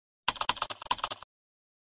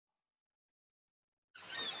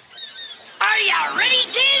you ready,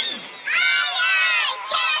 kids? Aye,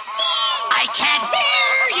 Captain! I can't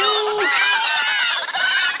hear you!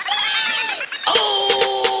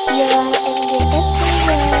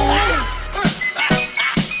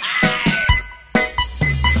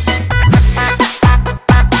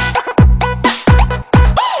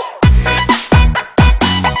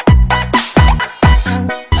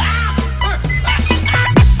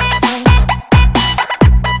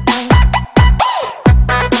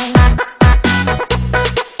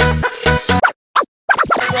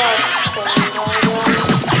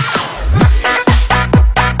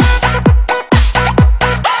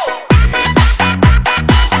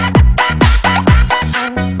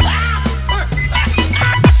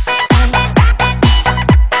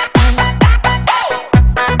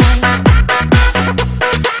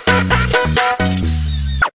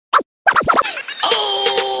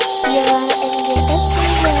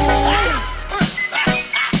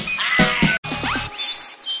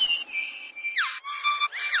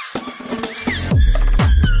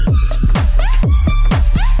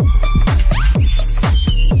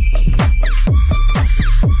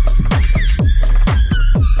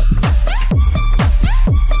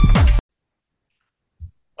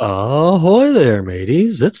 Ahoy there,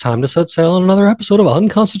 mateys. It's time to set sail on another episode of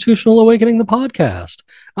Unconstitutional Awakening, the podcast.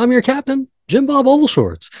 I'm your captain, Jim Bob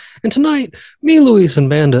Ovalshorts, and tonight, me, Luis, and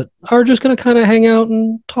Bandit are just going to kind of hang out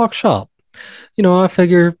and talk shop. You know, I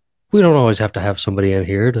figure we don't always have to have somebody in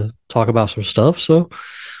here to talk about some stuff, so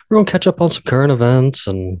we're going to catch up on some current events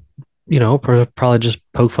and, you know, probably just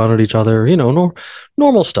poke fun at each other, you know,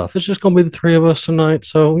 normal stuff. It's just going to be the three of us tonight,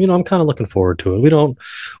 so, you know, I'm kind of looking forward to it. We don't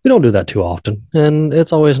do that too often, and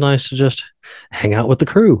it's always nice to just hang out with the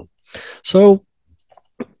crew. So,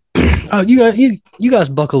 you guys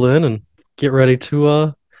buckle in and get ready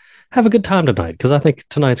to have a good time tonight, because I think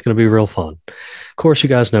tonight's going to be real fun. Of course, you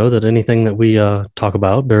guys know that anything that we talk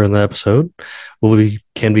about during the episode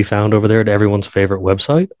can be found over there at everyone's favorite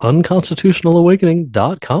website,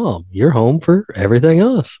 unconstitutionalawakening.com, your home for everything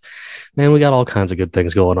us. Man, we got all kinds of good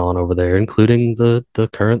things going on over there, including the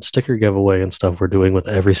current sticker giveaway and stuff we're doing with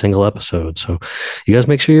every single episode. So you guys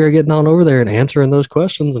make sure you're getting on over there and answering those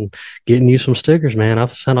questions and getting you some stickers, man.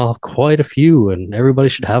 I've sent off quite a few, and everybody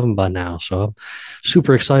should have them by now. So I'm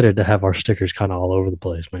super excited to have our stickers kind of all over the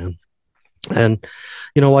place, man. And,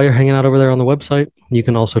 you know, while you're hanging out over there on the website, you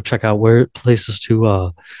can also check out where places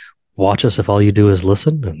to watch us if all you do is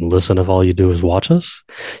listen, and listen if all you do is watch us.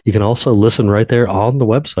 You can also listen right there on the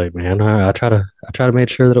website, man. I try to make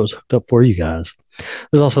sure that it was hooked up for you guys.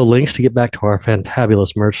 There's also links to get back to our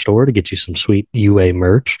fantabulous merch store to get you some sweet UA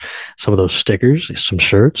merch, some of those stickers, some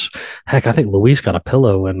shirts. Heck, I think Luis got a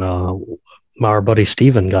pillow, and our buddy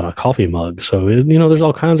Steven got a coffee mug. So, you know, there's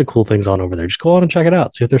all kinds of cool things on over there. Just go on and check it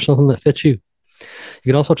out. See if there's something that fits you.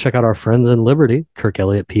 You can also check out our friends in Liberty, Kirk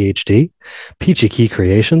Elliott, PhD, Peachy Key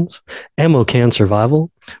Creations, Ammo Can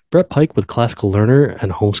Survival, Brett Pike with Classical Learner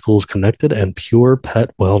and Homeschools Connected, and Pure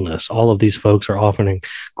Pet Wellness. All of these folks are offering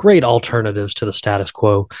great alternatives to the status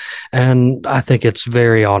quo. And I think it's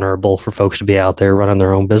very honorable for folks to be out there running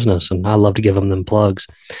their own business. And I love to give them plugs.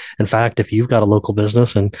 In fact, if you've got a local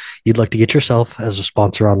business and you'd like to get yourself as a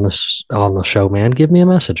sponsor on the show, man, give me a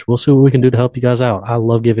message. We'll see what we can do to help you guys out. I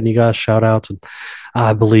love giving you guys shout outs, and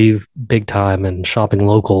I believe big time in shopping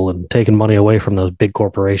local and taking money away from those big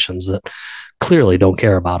corporations that clearly don't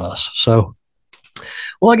care about us. So,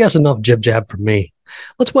 well, I guess enough jib jab from me.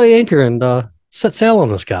 Let's weigh anchor and set sail on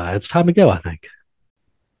this guy. It's time to go, I think.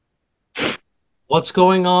 What's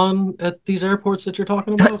going on at these airports that you're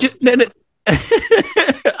talking about?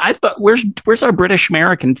 I thought, where's our British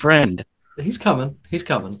American friend? He's coming.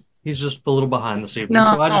 He's just a little behind this evening,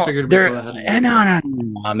 so I just figured we'd go ahead. No,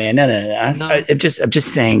 man, no. I'm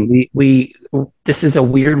just saying we this is a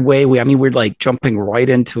weird way. We're like jumping right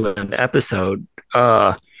into an episode.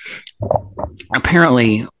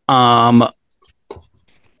 Apparently,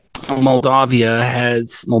 Moldavia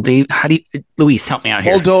has How do you, Luis, help me out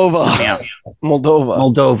here?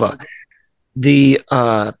 Moldova.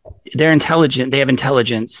 They're intelligent. They have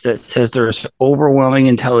intelligence that says there's overwhelming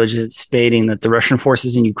intelligence stating that the Russian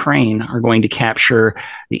forces in Ukraine are going to capture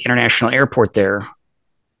the international airport there,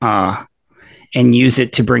 and use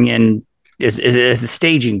it to bring in as a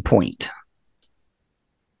staging point.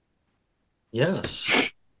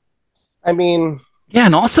 Yes. I mean, yeah,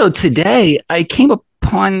 and also today I came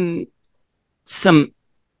upon some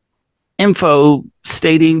info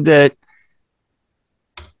stating that.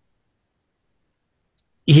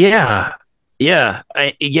 Yeah. They're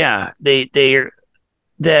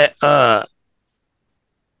that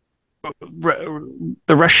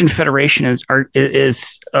the Russian Federation is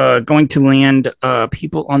going to land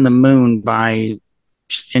people on the moon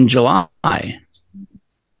in July.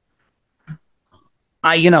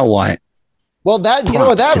 You know what? Well, you know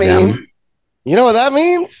what Props that to them. means? You know what that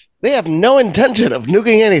means? They have no intention of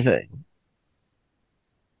nuking anything.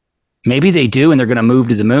 Maybe they do, and they're going to move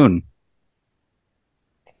to the moon.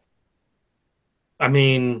 I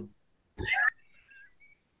mean,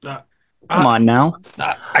 Come on now.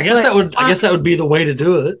 I guess that would be the way to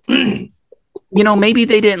do it. Maybe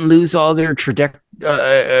they didn't lose all their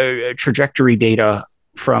trajectory data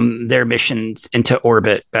from their missions into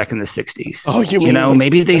orbit back in the 60s. Oh, you mean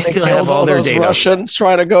maybe they still have all their data. Russians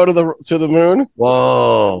trying to go to the moon?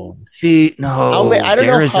 Whoa. See, no. I don't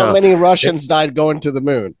know how many Russians died going to the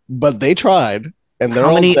moon, but they tried, and they're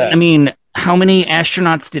all dead. I mean, how many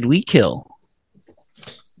astronauts did we kill?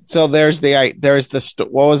 So there's the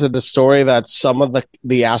what was it, the story that some of the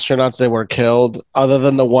astronauts that were killed, other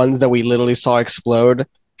than the ones that we literally saw explode,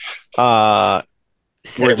 Said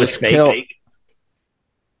it was fake.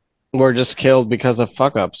 Were just killed because of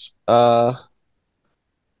fuck ups. There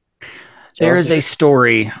is a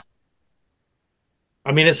story.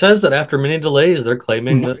 I mean, it says that after many delays, they're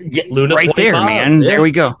claiming that Luna right 25, there, man. Yeah. There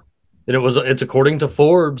we go. That it's according to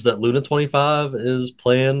Forbes that Luna 25 is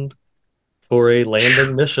planned for a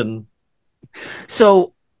landing mission.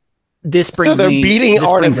 So this brings they're beating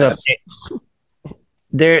Artemis.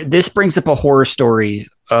 This brings up a horror story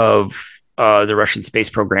of the Russian space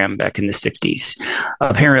program back in the 60s.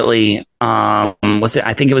 Apparently, I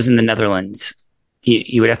think it was in the Netherlands.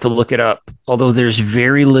 You would have to look it up. Although there's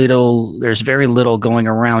very little going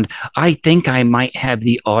around. I think I might have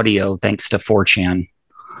the audio thanks to 4chan.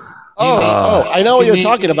 I know what you're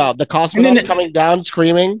talking about. The cosmonauts coming down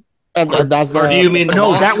screaming. Or do you mean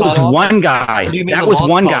no? That was one guy. That was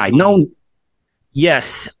one guy. No.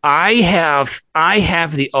 Yes, I have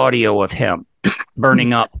the audio of him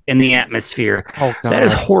burning up in the atmosphere. Oh, God, that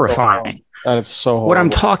is horrifying. That is so horrible. What I'm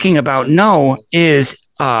talking about, is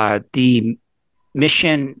the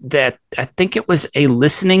mission that I think it was a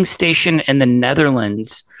listening station in the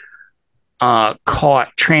Netherlands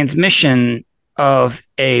caught transmission of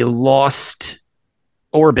a lost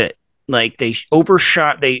orbit. Like they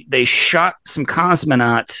overshot, they shot some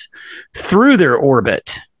cosmonauts through their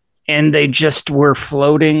orbit. And they just were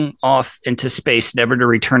floating off into space, never to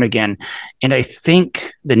return again. And I think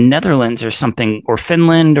the Netherlands or something, or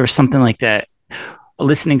Finland or something like that, a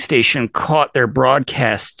listening station caught their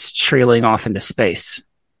broadcasts trailing off into space.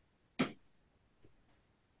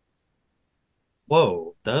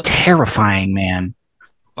 Whoa, that's terrifying, man.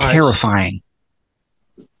 Terrifying.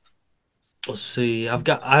 Let's see.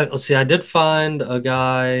 I did find a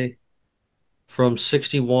guy from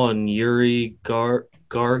 61, Yuri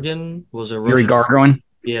Gagarin. Was it Yuri Gagarin?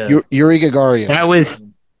 Yeah. Yuri Gagarin. That was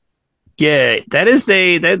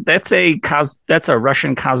that's a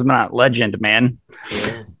Russian cosmonaut legend, man.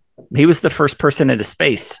 Yeah. He was the first person into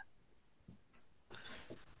space.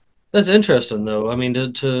 That's interesting, though. I mean, to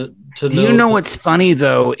do you know what's funny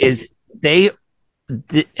though is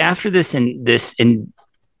after this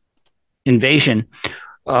invasion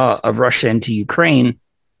of Russia into Ukraine,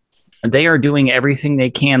 they are doing everything they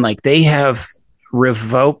can. Like they have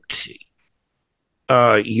revoked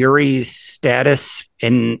Yuri's status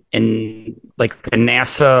in like the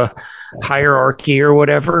NASA hierarchy or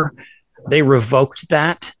whatever. They revoked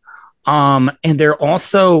that, and they're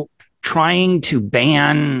also trying to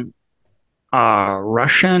ban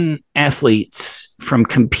Russian athletes from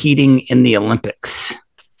competing in the Olympics.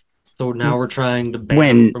 So now we're trying to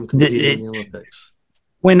ban from competing in the Olympics.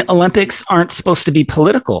 When Olympics aren't supposed to be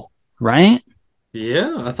political, right?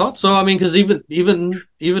 Yeah, I thought so. I mean, because even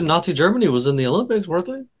Nazi Germany was in the Olympics, weren't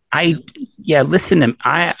they? Listen,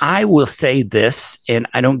 I will say this, and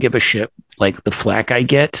I don't give a shit like the flack I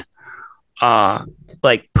get.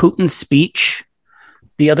 Like Putin's speech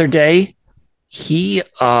the other day, he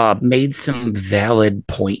made some valid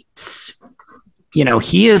points.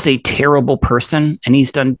 He is a terrible person, and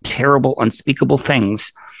he's done terrible, unspeakable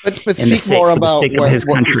things. But speak more about his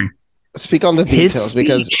country. Speak on the details,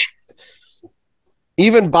 because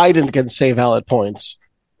even Biden can say valid points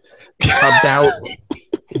about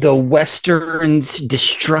the Western's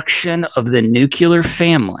destruction of the nuclear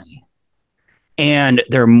family and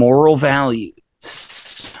their moral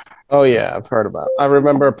values. Oh yeah, I've heard about. I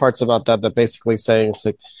remember parts about that basically saying it's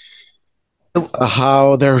like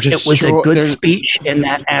how they're just. It was a good speech in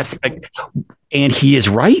that aspect, and he is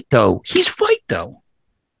right though. He's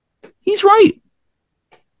right.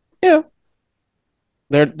 Yeah.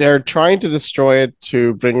 They're trying to destroy it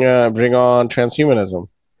to bring on transhumanism.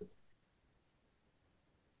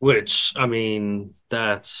 Which, I mean,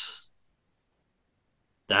 that's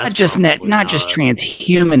Not just net, probably not just not.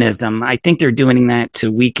 transhumanism. I think they're doing that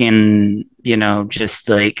to weaken, just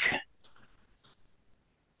like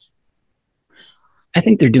I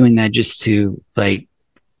think they're doing that just to like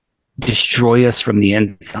destroy us from the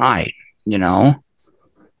inside, you know?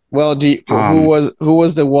 Well, Um, who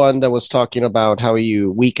was the one that was talking about how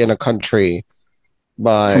you weaken a country from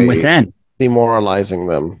by within. demoralizing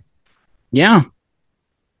them? Yeah.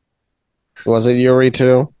 Was it Yuri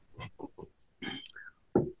too?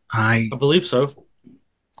 I I believe so.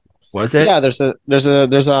 was it. Yeah,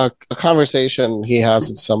 there's a conversation he has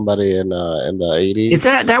with somebody in the Is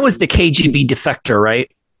 80s. that was the KGB defector, right?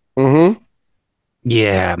 Mm-hmm.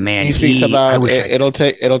 Yeah, man. He speaks I about wish it, I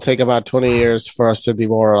it'll take about 20 years for us to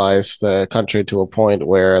demoralize the country to a point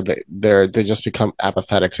where they just become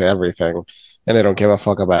apathetic to everything and they don't give a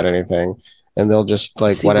fuck about anything and they'll just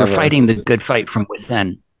like see we're whatever. fighting the good fight from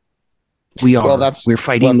within. We Well, are. that's We're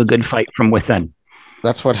fighting what the good fight from within.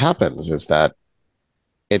 that's what happens is that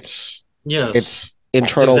it's Yes. it's It's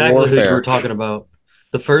internal exactly who you were warfare. talking about.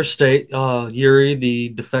 The first state, Yuri, the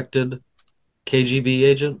defected KGB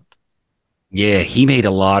agent. Yeah, he made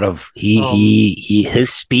a lot of Um, his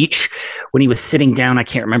speech when he was sitting down. I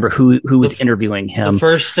can't remember who the was interviewing the him.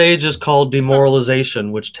 first stage is called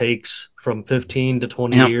demoralization, which takes from 15 to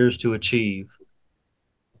 20 Yep, years to achieve.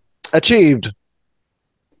 Achieved.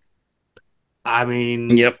 I mean,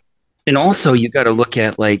 yep. And also, you got to look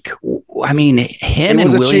at like, I mean, It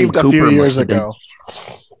was achieved a few years ago.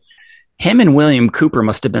 Him and William Cooper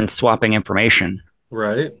must have been swapping information.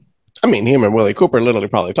 right? I mean, him and Willie Cooper literally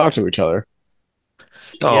probably talk to each other.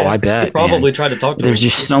 Oh, Yeah, I he bet, man. probably tried to talk to There's him.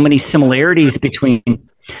 just so many similarities between.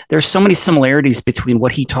 There's so many similarities between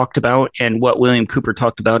what he talked about and what William Cooper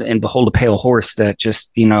talked about in Behold a Pale Horse that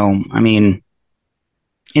just, I mean,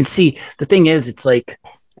 and see, the thing is, it's like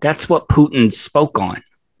that's what Putin spoke on,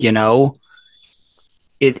 you know?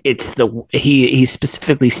 It's he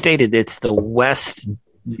specifically stated it's the West,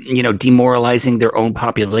 demoralizing their own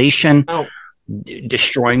population, Oh,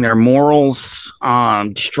 destroying their morals,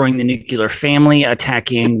 destroying the nuclear family,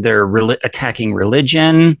 attacking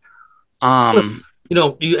religion. Um,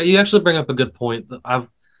 you actually bring up a good point. I've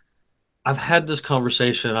had this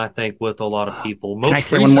conversation, I think, with a lot of people. can I Most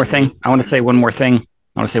say one more thing? recently, I want to say one more thing.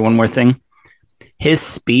 I want to say one more thing. His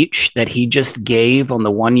speech that he just gave on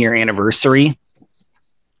the 1 year anniversary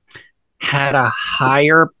had a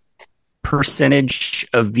higher percentage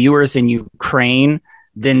of viewers in Ukraine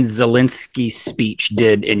than Zelensky's speech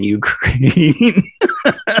did in Ukraine.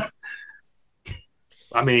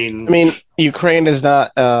 I mean, I mean, Ukraine is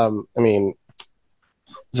not. I mean,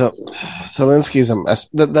 Zelensky's a mess.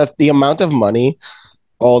 The amount of money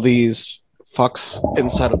all these fucks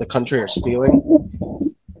inside of the country are stealing.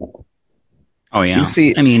 Oh You yeah.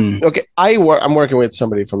 see, I mean, okay, I'm working with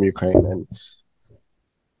somebody from Ukraine, and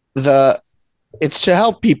the it's to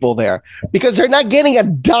help people there because they're not getting a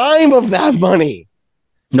dime of that money.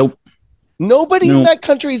 nope. Nobody in No. that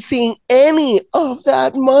country is seeing any of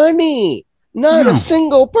that money. Not a No.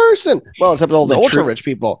 single person. Well, except all the The ultra true rich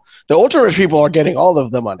people. The ultra rich people are getting all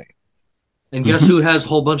of the money. and guess who has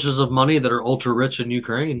whole bunches of money that are ultra rich in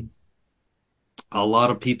Ukraine? A lot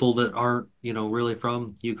of people that aren't, really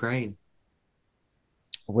from Ukraine.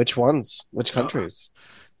 Which ones? Which Uh, countries?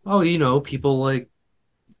 people like,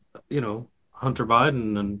 Hunter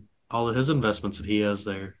Biden and all of his investments that he has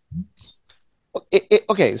there.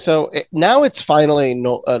 Okay, so now it's finally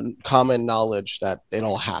common knowledge that it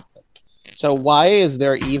all happened. So why is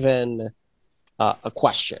there even a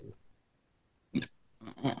question?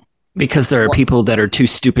 because there are What? people that are too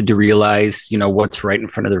stupid to realize, what's right in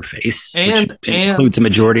front of their face, which And includes a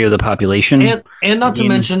majority of the population. and not to I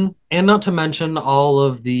mean, mention all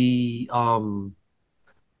of the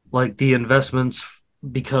like the investments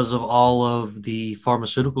because of all of the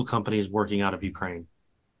pharmaceutical companies working out of Ukraine,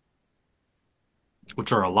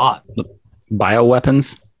 which are a lot.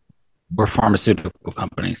 bioweapons or pharmaceutical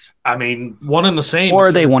companies, I mean, one and the same. or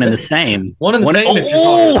are they one and the same? One and the same if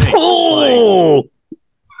you're Oh,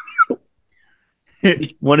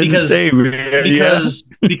 one and the because same. Yeah.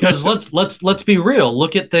 because let's be real.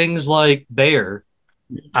 Look at things like Bayer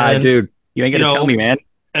and Dude, you ain't you gonna tell know me, man.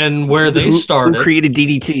 and where they Who started created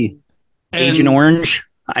DDT? Agent and Orange.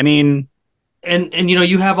 I mean, and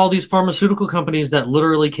you have all these pharmaceutical companies that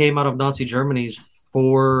literally came out of Nazi Germany's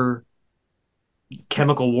for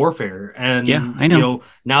chemical warfare, yeah, and I know.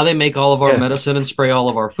 now they make all of our Yeah. medicine and spray all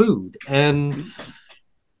of our food, and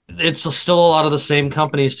it's still a lot of the same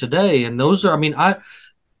companies today. And those are, I mean, I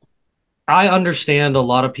understand a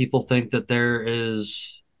lot of people think that there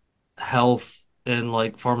is health in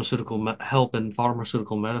like help in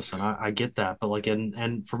pharmaceutical medicine. I get that, but like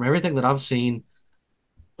and from everything that I've seen,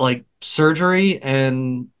 like surgery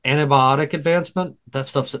and antibiotic advancement, that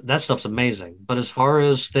stuff's amazing. But as far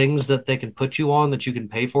as things that they can put you on that you can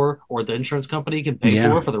pay for, or the insurance company can pay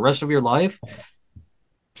Yeah. for the rest of your life,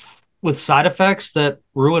 with side effects that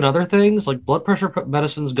ruin other things, like blood pressure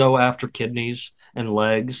medicines go after kidneys and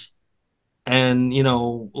legs, and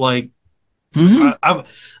like Hmm.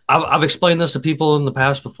 I've explained this to people in the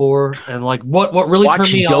past before, and like what really turned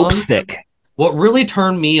Watch me Dope on, Sick. what really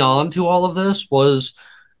turned me on to all of this was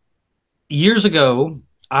years ago.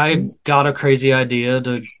 I got a crazy idea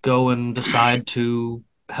to go and decide to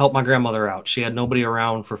help my grandmother out. She had nobody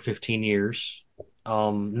around for 15 years.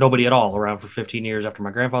 Nobody at all around for 15 years after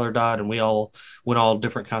my grandfather died, and we all went all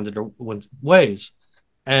different kinds of ways.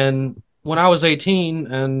 And when I was 18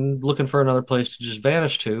 and looking for another place to just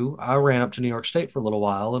vanish to, I ran up to New York State for a little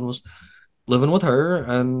while and was living with her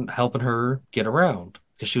and helping her get around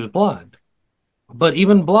because she was blind. But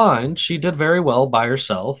even blind, she did very well by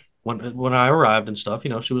herself. When I arrived and stuff,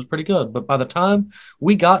 she was pretty good. But by the time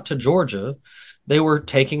we got to Georgia, they were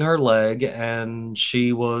taking her leg and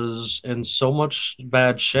she was in so much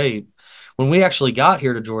bad shape. When we actually got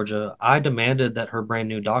here to Georgia, I demanded that her brand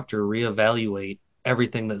new doctor reevaluate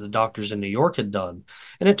everything that the doctors in New York had done.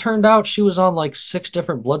 And it turned out she was on like six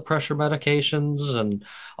different blood pressure medications and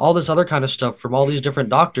all this other kind of stuff from all these different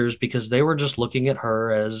doctors because they were just looking at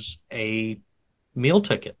her as a meal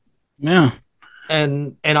ticket. Yeah.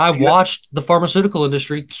 And I've watched the pharmaceutical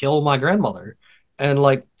industry kill my grandmother. And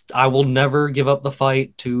like I will never give up the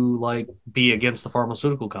fight to like be against the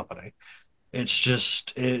pharmaceutical company. It's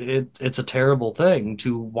just it's a terrible thing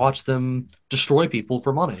to watch them destroy people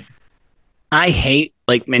for money. I hate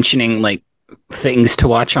like mentioning like things to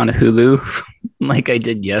watch on Hulu like I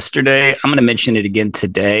did yesterday. I'm going to mention it again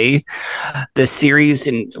today. The series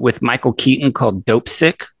with Michael Keaton called Dope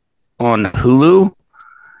Sick on Hulu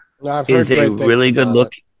No, I've heard is a great things really good about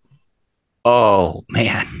look. it. Oh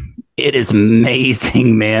man, it is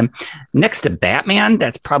amazing, man. Next to Batman,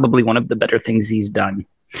 that's probably one of the better things he's done.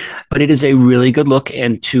 But it is a really good look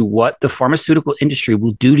into what the pharmaceutical industry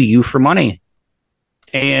will do to you for money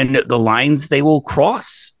and the lines they will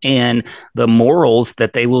cross and the morals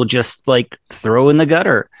that they will just like throw in the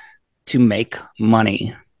gutter to make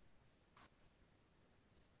money.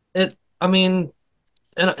 I mean,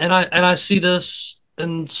 and I see this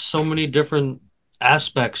in so many different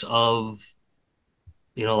aspects of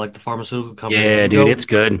like the pharmaceutical company. Yeah, dude, it's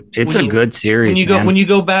good. It's When a you good when series, you go man. when you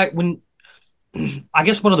go back when I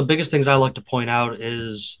guess one of the biggest things I like to point out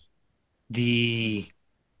is the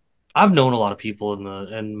I've known a lot of people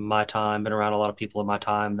in my time, been around a lot of people in my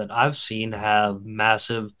time that I've seen have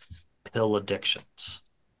massive pill addictions.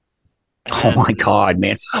 Oh my And god,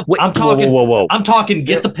 man. Wait, I'm whoa, whoa, talking whoa, whoa. I'm talking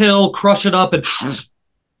get Yep. the pill, crush it up and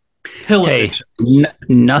pill Hey, addictions.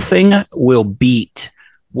 nothing will beat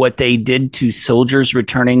what they did to soldiers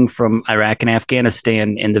returning from Iraq and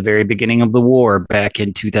Afghanistan in the very beginning of the war back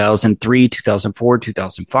in 2003, 2004,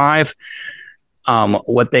 2005.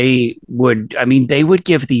 What they would, I mean, they would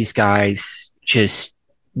give these guys just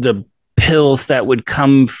the pills that would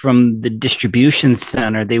come from the distribution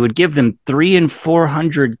center. They would give them 300 and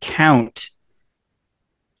 400 count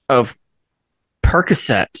of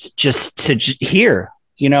Percocets just to here,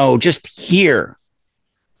 just here,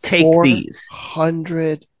 take these.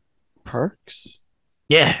 400 perks?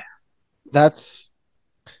 Yeah. That's,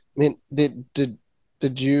 I mean,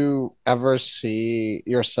 did you ever see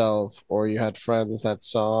yourself or you had friends that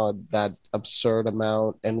saw that absurd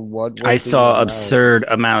amount, and what I was the saw amounts? absurd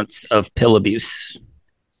amounts of pill abuse.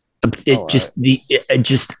 Oh, It just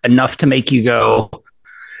just enough to make you go,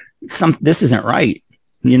 this isn't right,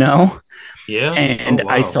 you know? Yeah. Oh And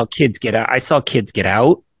I wow. saw kids get out. I saw kids get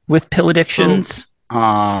out with pill So addictions.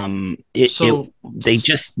 so They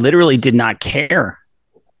just literally did not care.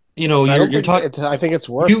 I don't you're think talking I think it's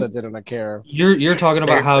worse you that didn't care. you're talking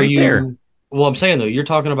about They're how right there. you well I'm saying though you're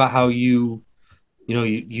talking about how you've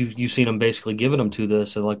seen them basically giving them to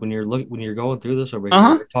this, and like when you're going through this over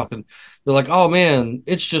Uh here, huh. they're like, oh man,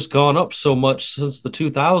 it's just gone up so much since the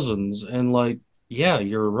 2000s, and like, yeah,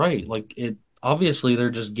 you're right, like it obviously they're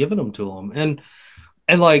just giving them to them, and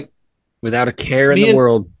like Without a care in the me and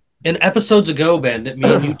world. in episodes ago, Bandit,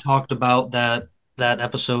 me and you talked about that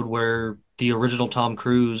episode where the original Tom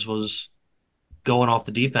Cruise was going off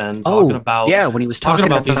the deep end, Oh yeah, when he was talking talking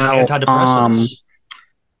about these about antidepressants.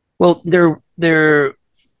 well, they're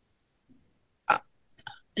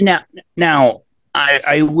now now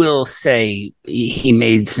I will say he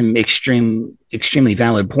made some extremely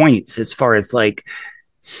valid points as far as like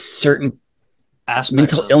certain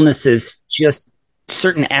Aspects mental of it. illnesses just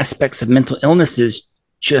certain aspects of mental illnesses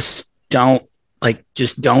just don't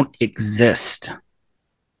exist.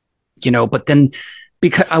 But then,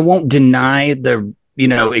 because I won't deny the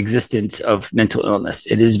existence of mental illness,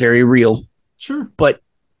 it is very real. Sure. But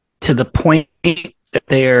to the point that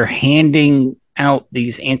they're handing out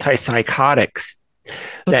these antipsychotics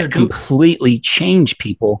that completely change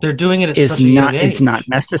people, they're doing it at such a young age. Is not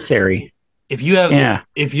necessary. If you're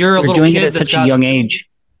a little doing kid it at such a young age,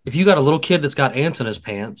 if you got a little kid that's got ants in his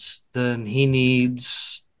pants, then he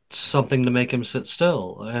needs something to make him sit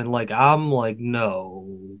still. And like I'm like,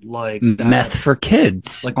 no, like meth for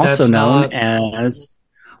kids, like also known as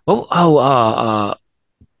well,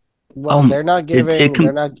 they're not giving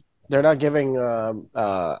they're not giving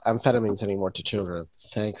amphetamines anymore to children,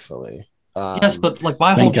 thankfully. Yes, but like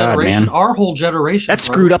our whole generation, that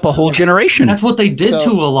screwed up a whole generation. That's what they did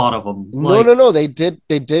to a lot of them. No, they did.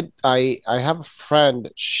 I have a friend.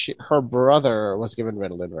 Her brother was given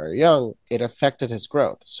Ritalin very young. It affected his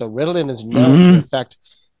growth. So Ritalin is known to affect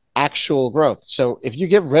actual growth. So if you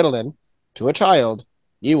give Ritalin to a child,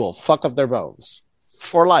 you will fuck up their bones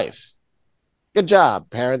for life. Good job,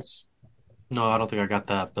 parents. No, I don't think I got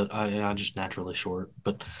that, but I'm just naturally short.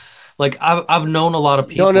 But like I've known a lot of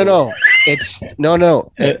people. No.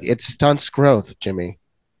 It stunts growth, Jimmy.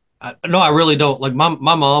 No, I really don't. Like my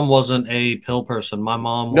mom wasn't a pill person. My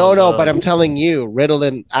mom was but I'm telling you,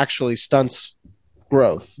 Ritalin actually stunts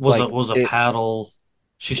growth. Was a paddle.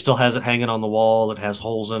 She still has it hanging on the wall. It has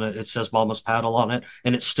holes in it. It says Mama's paddle on it,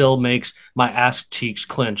 and it still makes my ass cheeks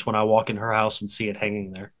clench when I walk in her house and see it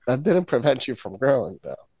hanging there. That didn't prevent you from growing,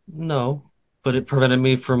 though. No, but it prevented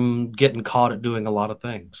me from getting caught at doing a lot of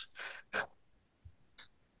things.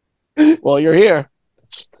 Well, you're here.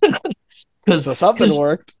 So something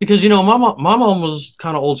worked. Because, my mom was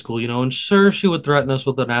kind of old school, and sure, she would threaten us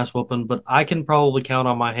with an ass whooping, but I can probably count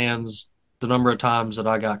on my hands the number of times that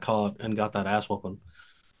I got caught and got that ass whooping.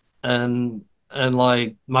 And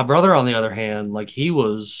like my brother, on the other hand, like he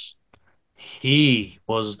was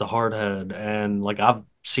the hard head, and like I've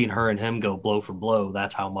seen her and him go blow for blow.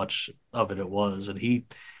 That's how much of it was. And he,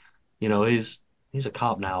 he's a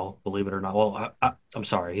cop now, believe it or not. Well, I'm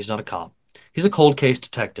sorry, he's not a cop. He's a cold case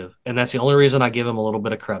detective, and that's the only reason I give him a little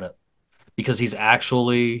bit of credit, because he's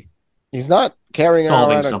not carrying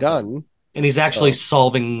around a gun, and he's actually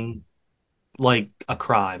solving like a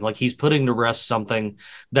crime. Like he's putting to rest something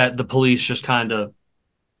that the police just kind of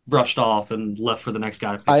brushed off and left for the next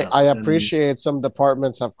guy to pick up. I appreciate some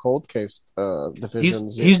departments have cold case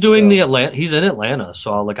divisions. He's doing he's in Atlanta,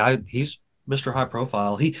 so he's Mr. High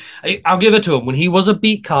Profile. I'll give it to him. When he was a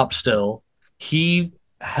beat cop still, he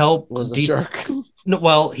helped was a jerk. No,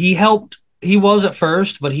 well, he was at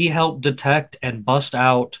first, but he helped detect and bust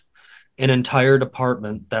out an entire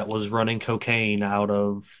department that was running cocaine out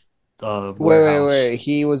of wait.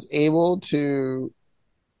 He was able to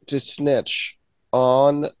snitch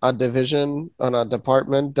on a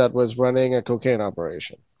department that was running a cocaine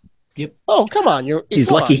operation. Yep. Oh, come on. He's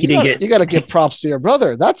lucky he didn't get. You got to give props to your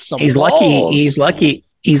brother. That's some. He's lucky.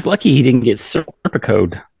 He's lucky he didn't get Serpa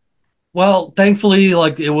code. Well, thankfully,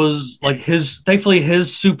 like it was like his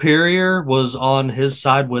superior was on his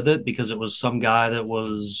side with it, because it was some guy that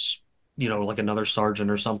was, like another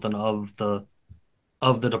sergeant or something of the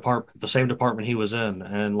department, the same department he was in.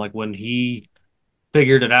 And like when he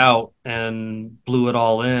figured it out and blew it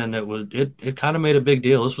all in, it kind of made a big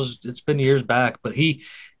deal. It's been years back, but he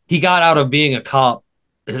got out of being a cop,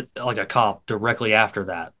 like a cop, directly after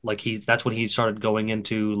that. Like that's when he started looking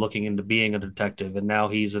into being a detective, and now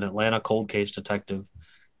he's an Atlanta cold case detective,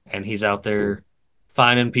 and he's out there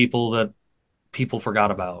finding people that people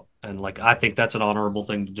forgot about. And like I think that's an honorable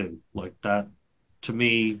thing to do. Like that, to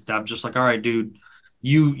me, I'm just like, all right, dude,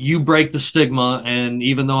 you break the stigma, and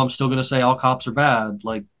even though I'm still going to say all cops are bad,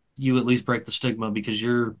 like you at least break the stigma, because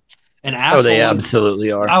you're an asshole. Oh, they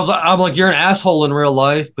absolutely are. I'm like, you're an asshole in real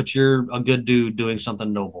life, but you're a good dude doing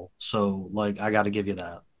something noble. So like, I got to give you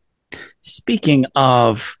that. Speaking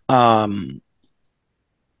of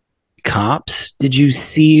cops, did you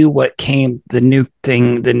see the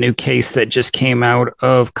new case that just came out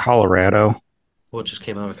of Colorado? What just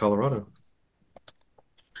came out of Colorado?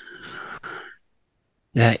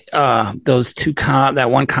 That those two that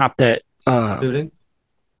one cop that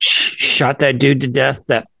shot that dude to death,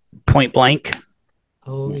 that point blank.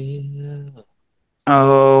 Oh yeah.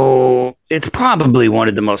 Oh, it's probably one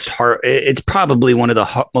of the most hard. It's probably one of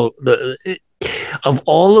of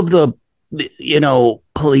all of the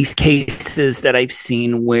police cases that I've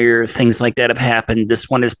seen where things like that have happened. This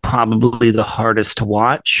one is probably the hardest to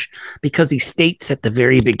watch, because he states at the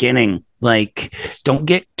very beginning Like, don't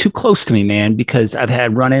get too close to me, man, because I've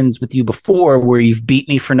had run-ins with you before where you've beat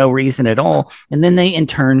me for no reason at all, and then they in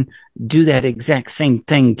turn do that exact same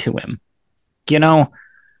thing to him. You know,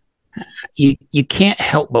 you can't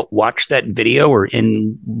help but watch that video or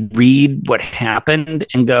and read what happened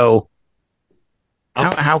and go,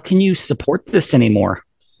 how can you support this anymore?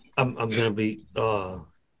 I'm gonna be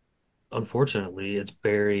unfortunately it's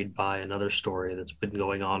buried by another story that's been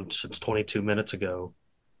going on since 22 minutes ago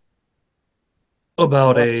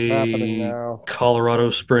about What's happening a now? Colorado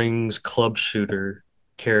Springs club shooter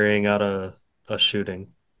carrying out a shooting.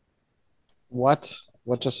 What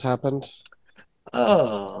just happened?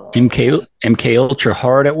 MK MK Ultra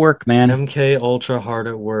hard at work, man. MK Ultra hard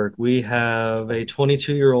at work. We have a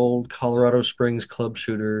 22-year-old Colorado Springs club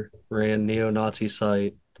shooter ran neo-Nazi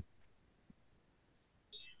site.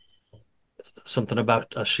 Something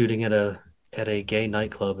about a shooting at a gay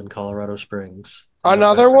nightclub in Colorado Springs.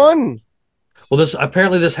 Another one? Well,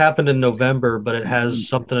 this happened in November, but it has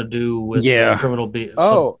something to do with the Yeah. criminal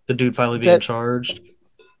the dude finally being that- charged.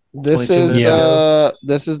 This 22 is minutes ago.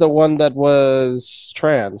 this is the one that was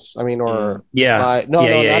trans. I mean, or Yeah. no,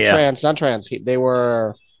 Yeah, not yeah. trans, not trans. They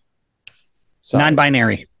were sorry.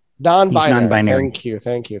 Non-binary. Non-binary. He's non-binary. Thank you.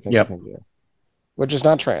 Yep. Thank you. Which is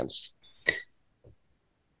not trans.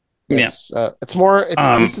 Yeah. It's more.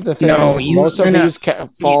 This is the thing. No, Most of they're these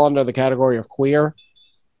fall under the category of queer,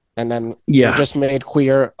 and then Yeah. we just made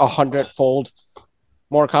queer 100-fold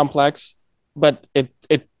more complex. But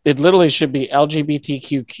it literally should be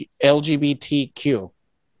LGBTQ. LGBTQ.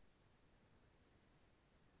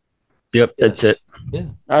 Yep, that's it. Yeah.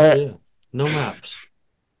 All right. Yeah. No maps.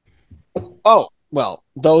 Oh, well,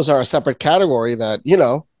 those are a separate category that,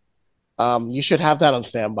 you should have that on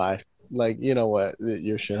standby. Like, you know what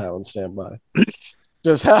you should have on standby.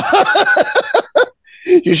 Just have,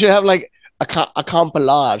 you should have like a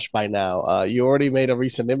compilage by now. You already made a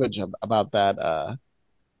recent image about that,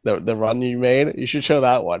 the run you made. You should show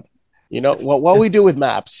that one. You know, what we do with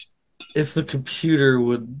maps. If the computer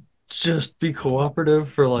would just be cooperative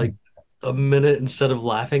for like a minute instead of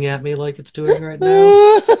laughing at me like it's doing right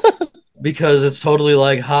now. Because it's totally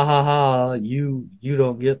like ha ha ha, you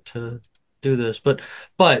don't get to do this. But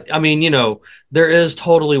I mean, there is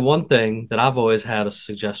totally one thing that I've always had a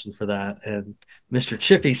suggestion for that, and Mr.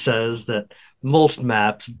 Chippy says that most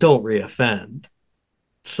maps don't reoffend.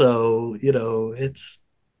 So, it's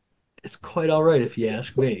quite all right if you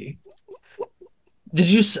ask me.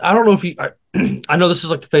 I don't know if you I know this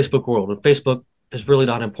is like the Facebook world, and Facebook is really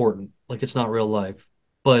not important. Like, it's not real life.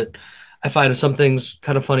 But I find some things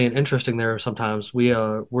kind of funny and interesting there sometimes.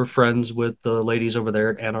 We're friends with the ladies over there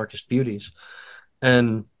at Anarchist Beauties,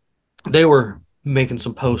 and they were making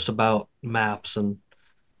some posts about maps and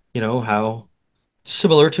how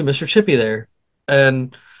similar to Mr. Chippy there.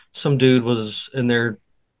 And some dude was in there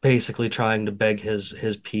basically trying to beg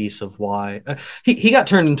his piece of why he got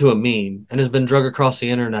turned into a meme and has been drug across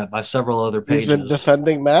the internet by several other pages. He's been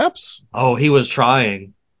defending maps. Oh, he was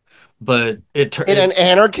trying. But in an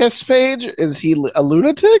anarchist page, is he a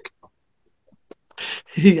lunatic?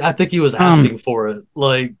 I think he was asking for it.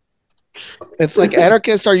 Like, it's like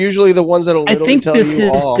anarchists are usually the ones that'll literally tell you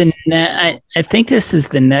off. I think this is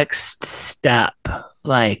the next step.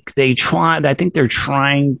 Like I think they're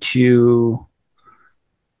trying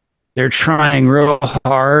real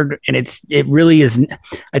hard, and it really is.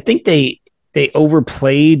 I think they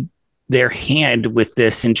overplayed their hand with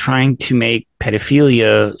this in trying to make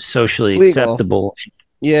pedophilia socially legal. Acceptable.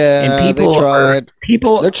 Yeah, and they tried.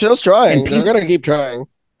 They're just trying. They're going to keep trying.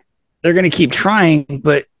 They're going to keep trying,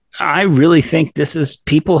 but I really think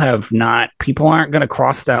people aren't going to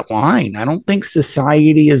cross that line. I don't think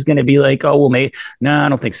society is going to be like, oh, well, no, I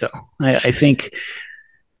don't think so. I think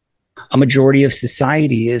a majority of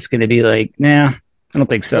society is going to be like, nah, I don't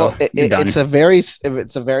think so. Well,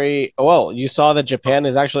 it's a very well. You saw that Japan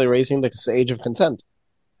is actually raising the age of consent.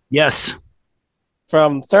 Yes,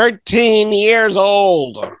 from 13 years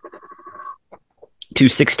old to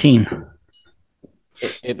 16.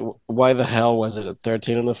 Why the hell was it at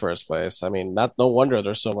 13 in the first place? I mean, no wonder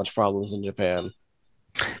there's so much problems in Japan.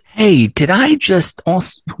 Hey, did I just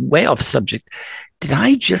also way off subject? Did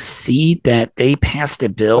I just see that they passed a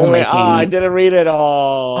bill I didn't read it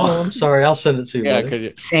all. Oh, I'm sorry. I'll send it to you. Yeah,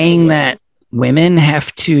 saying that women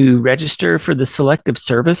have to register for the selective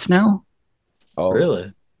service now? Oh,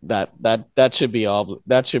 really? That should be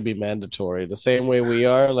that should be mandatory. The same way we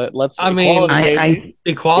are. Let's.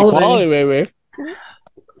 Equality, baby.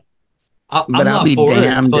 I'll be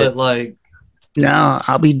damned. But like, no,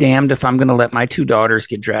 I'll be damned if I'm going to let my two daughters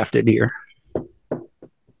get drafted here.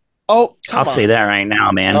 Oh, come I'll on. say that right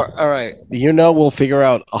now, man. All right. You know, we'll figure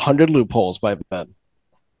out 100 loopholes by then.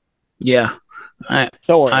 Yeah. I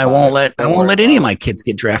Don't worry I about won't it. let I Don't won't worry let any of about my it. kids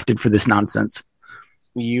get drafted for this nonsense.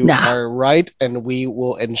 You Nah. are right, and we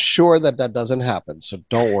will ensure that that doesn't happen. So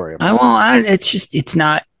don't worry I about won't it. it's just it's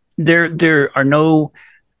not there's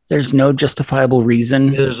no justifiable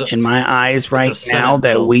reason There's in my eyes it's a right now Senate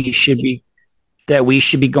bill. that we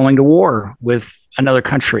should be going to war with another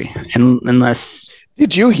country, and unless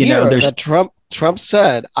Did you hear there's that Trump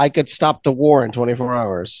said I could stop the war in 24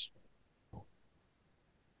 hours?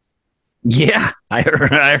 yeah, I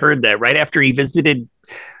heard that right after he visited,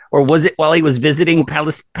 or was it while he was visiting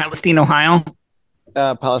Palestine, Ohio?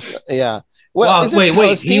 Palestine. Yeah. Well, Wow, is it wait. He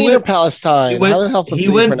Palestine or went. He Palestine? How went. the hell He do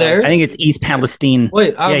you went pronounce I there. it? think it's East Palestine.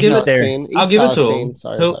 Wait, Yeah, he was there. I'll East give it to him. Palestine.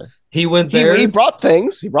 Sorry, sorry. He went He there. brought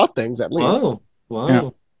things. He brought things at least. Wow, Yeah.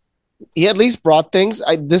 wow. He at least brought things.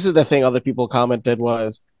 This is the thing other people commented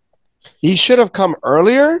was he should have come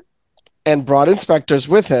earlier and brought inspectors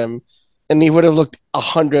with him, and he would have looked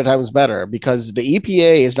 100 times better because the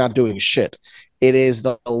EPA is not doing shit. It is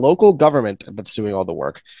the local government that's doing all the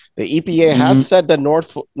work. The EPA has said that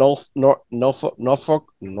Norfolk, whatever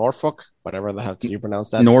the hell can you pronounce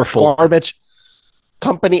that? Norfolk. Garbage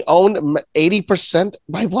company owned 80%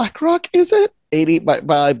 by BlackRock, is it? 80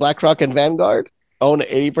 by BlackRock and Vanguard own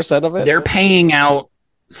 80% of it. They're paying out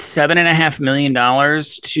 $7.5 million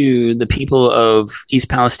to the people of East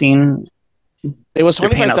Palestine. It was They're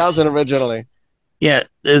paying out 25,000 originally. Yeah,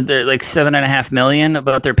 they're like 7.5 million,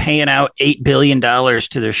 but they're paying out $8 billion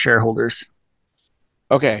to their shareholders.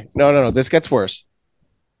 Okay, no. This gets worse.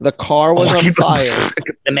 The car was on fire.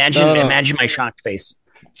 Imagine my shocked face.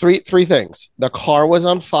 Three things. The car was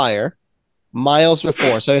on fire miles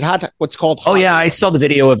before, so it had what's called. Oh yeah, I saw the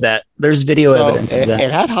video of that. There's video evidence of that.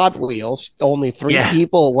 It had Hot Wheels. Only three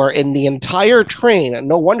people were in the entire train.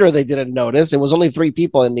 No wonder they didn't notice. It was only 3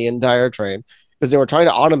 people in the entire train because they were trying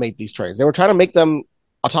to automate these trains. They were trying to make them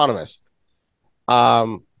autonomous.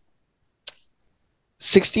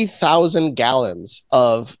 60,000 gallons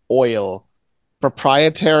of oil,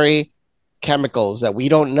 proprietary chemicals that we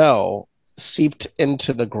don't know, seeped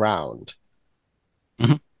into the ground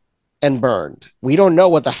and burned. We don't know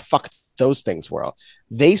what the fuck those things were.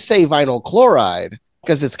 They say vinyl chloride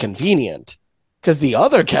because it's convenient, because the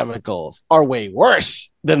other chemicals are way worse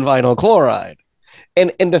than vinyl chloride.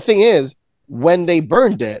 And the thing is, when they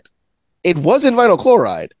burned it, it wasn't vinyl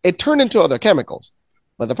chloride. It turned into other chemicals.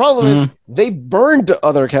 But the problem is they burned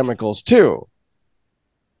other chemicals too.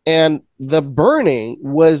 And the burning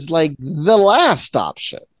was like the last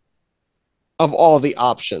option of all the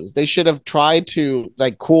options. They should have tried to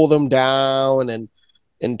like cool them down and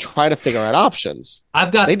try to figure out options.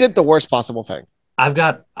 They did the worst possible thing. And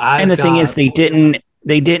the thing is, they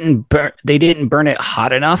didn't burn it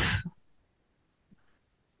hot enough,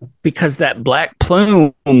 because that black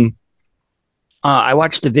plume. I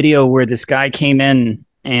watched a video where this guy came in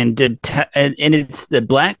and and it's the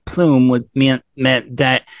black plume meant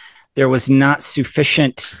that there was not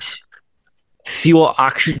sufficient fuel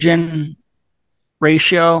oxygen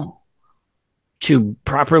ratio to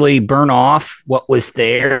properly burn off what was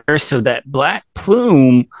there. So that black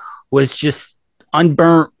plume was just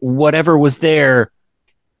unburnt whatever was there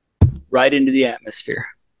right into the atmosphere.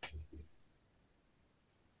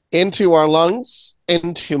 Into our lungs,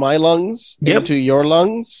 into my lungs, into your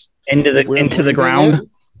lungs, into the ground,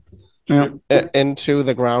 into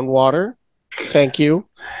the groundwater. Thank you,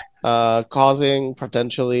 causing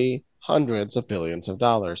potentially hundreds of billions of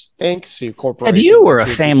dollars. Thanks to corporations. Have you or a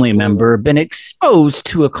family member been exposed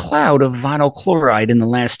to a cloud of vinyl chloride in the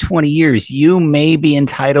last 20 years? You may be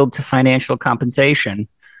entitled to financial compensation.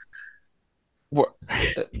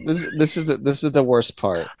 This is the worst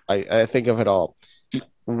part. I think of it all.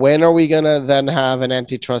 When are we gonna then have an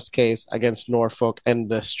antitrust case against Norfolk and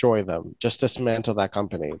destroy them? Just dismantle that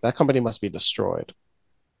company. That company must be destroyed.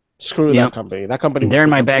 Screw that company. That company. They're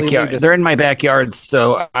in my backyard. They're in my backyard,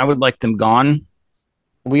 so I would like them gone.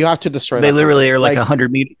 We have to destroy. They literally are like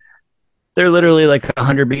 100 meters. They're literally like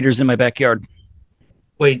 100 meters in my backyard.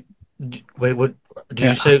 Wait. What did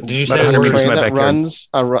you say? Did you say a train that runs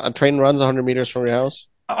a train runs 100 meters from your house?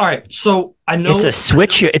 All right, so I know it's a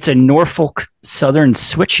switch. It's a Norfolk Southern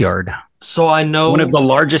switch yard. So I know one of the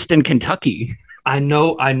largest in Kentucky. I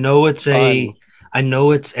know it's a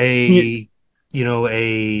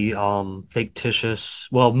fictitious,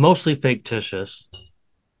 well, mostly fictitious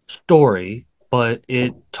story, but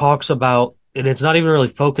it talks about, and it's not even really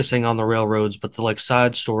focusing on the railroads, but the like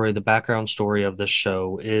side story, the background story of this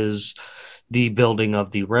show is the building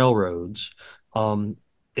of the railroads.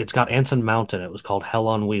 it's got Anson Mount in it. It was called Hell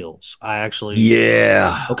on Wheels. I actually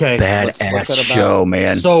Yeah. okay. Badass that about? show,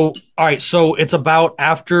 man. So all right, so it's about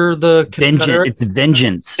after the Vengeance. Confederate. It's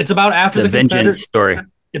vengeance. It's about It's after a the Confederate. vengeance story.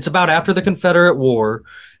 It's about after the Confederate War,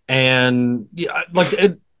 and yeah, like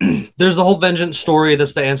there's the whole vengeance story.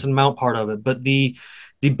 That's the Anson Mount part of it, but the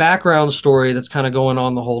background story that's kind of going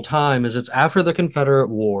on the whole time is it's after the Confederate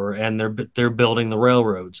War, and they're building the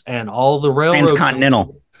railroads, and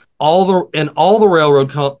Transcontinental. all the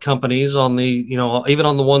railroad companies on the, even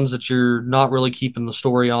on the ones that you're not really keeping the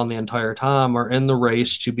story on the entire time, are in the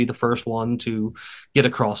race to be the first one to get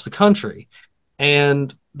across the country,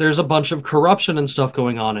 and there's a bunch of corruption and stuff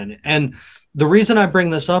going on in it. And the reason I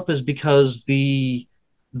bring this up is because the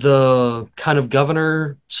kind of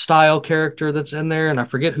governor style character that's in there, and I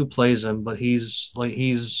forget who plays him, but he's the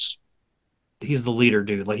leader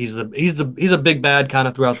dude. Like he's a big bad kind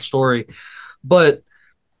of throughout the story. But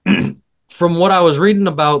from what I was reading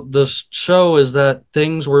about this show is that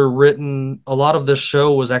things were written, a lot of this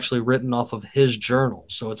show was actually written off of his journal.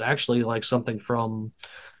 So it's actually like something from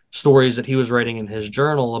stories that he was writing in his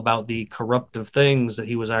journal about the corruptive things that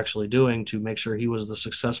he was actually doing to make sure he was the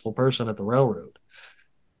successful person at the railroad.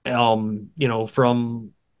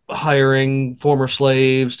 From hiring former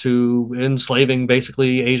slaves to enslaving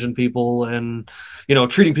basically Asian people, and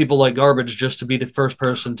treating people like garbage just to be the first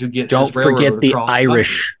person to get Don't his railroad forget the across the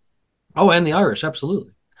Irish. country. Oh, and the Irish,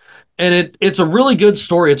 absolutely. And it's a really good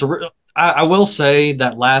story. I will say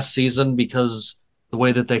that last season, because the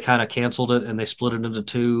way that they kind of canceled it and they split it into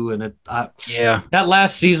two, and Yeah. that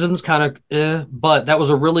last season's kind of but that was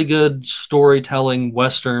a really good storytelling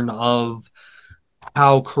western of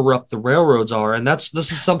how corrupt the railroads are. And this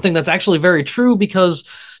is something that's actually very true, because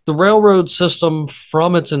the railroad system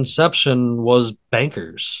from its inception was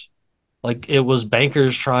bankers. Like it was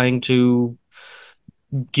bankers trying to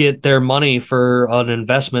get their money for an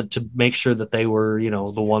investment to make sure that they were,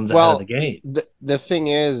 the ones ahead of the game. The thing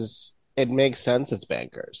is, it makes sense it's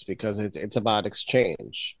bankers, because it's about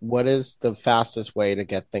exchange. What is the fastest way to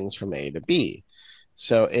get things from A to B?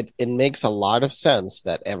 So it makes a lot of sense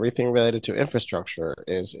that everything related to infrastructure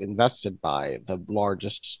is invested by the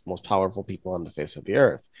largest, most powerful people on the face of the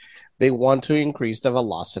earth. They want to increase the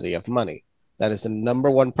velocity of money. That is the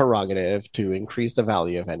number one prerogative, to increase the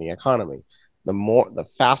value of any economy. The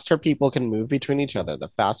faster people can move between each other, the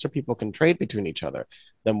faster people can trade between each other,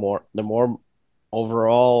 the more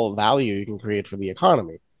overall value you can create for the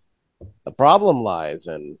economy. The problem lies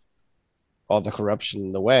in all the corruption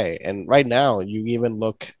in the way. And right now, you even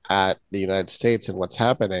look at the United States and what's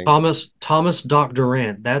happening. Thomas Doc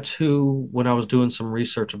Durant. That's who, when I was doing some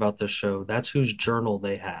research about this show, that's whose journal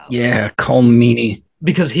they have. Yeah, Colmini.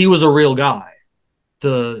 Because he was a real guy.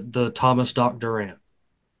 The Thomas Doc Durant.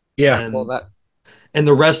 Yeah. And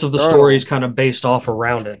the rest of the story is kind of based off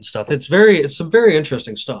around it and stuff. It's some very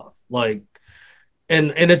interesting stuff. Like,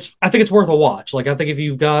 and I think it's worth a watch. Like, I think if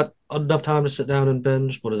you've got enough time to sit down and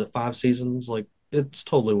binge, what is it, 5 seasons? Like, it's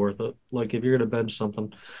totally worth it. Like, if you're gonna binge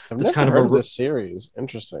something, I've never heard of this series.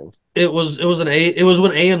 Interesting. It was when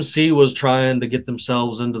AMC was trying to get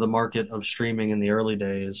themselves into the market of streaming in the early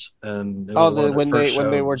days, and when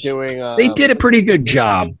they were doing, they did a pretty good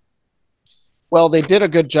job. Well, they did a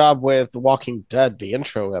good job with Walking Dead, the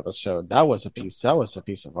intro episode. That was a piece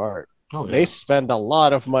of art. Oh, yeah. They spent a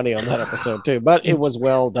lot of money on that episode too, but it was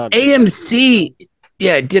well done. AMC,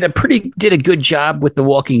 did a good job with The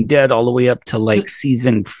Walking Dead all the way up to like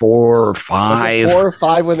season 4 or 5. Was it 4 or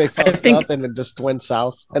 5 when they fucked up and it just went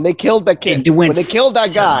south? And they killed that kid. When they killed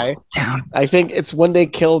that guy, I think it's when they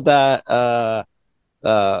killed that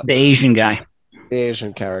the Asian guy. The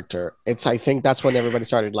Asian character. I think that's when everybody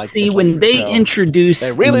started like. See, when they introduced,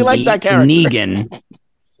 they really liked that character. Negan.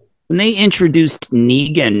 When they introduced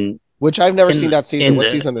Negan, which I've never seen that season. What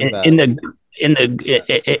season is that?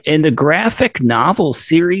 In the graphic novel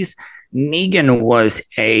series, Negan was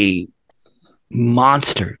a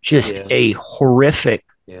monster, just a horrific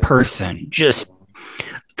person, just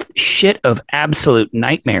shit of absolute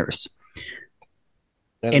nightmares.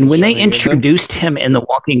 And when they introduced him in The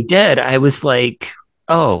Walking Dead, I was like,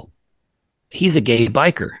 oh, he's a gay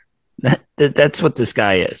biker. That's what this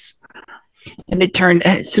guy is. And it turned,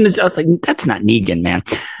 as soon as I was like, that's not Negan, man.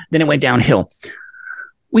 Then it went downhill.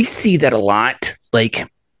 We see that a lot. Like,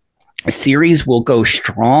 a series will go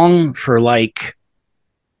strong for like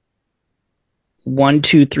 1,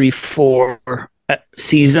 2, 3, 4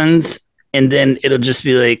 seasons. And then it'll just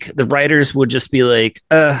be like, the writers would just be like,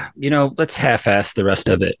 let's half-ass the rest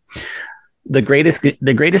of it. The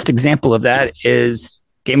greatest example of that is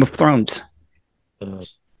Game of Thrones.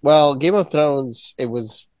 Well, Game of Thrones, it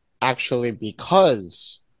was actually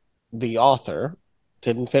because the author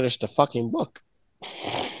didn't finish the fucking book.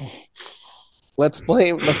 Let's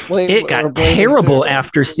blame It or got blame this terrible dude.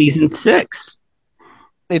 after season 6.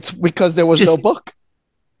 It's because there was no Just book.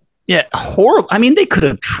 yeah, horrible. I mean, they could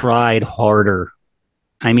have tried harder.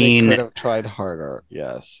 I They mean, could have tried harder.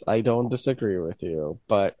 Yes, I don't disagree with you,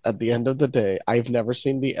 but at the end of the day, I've never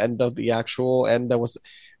seen the end of the actual end. That was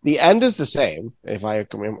the end is the same. If I'm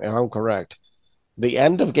correct, the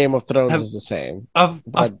end of Game of Thrones Have, is the same, I've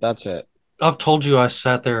but that's it. I've told you I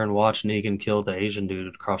sat there and watched Negan kill the Asian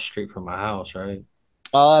dude across the street from my house, right?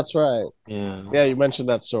 Oh, that's right. Yeah. Yeah, you mentioned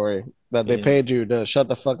that story that they Yeah. paid you to shut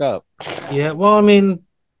the fuck up. Yeah. Well, I mean,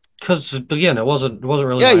 because again, it wasn't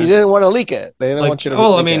really Yeah, my you didn't interest. want to leak it. They didn't Like, want you to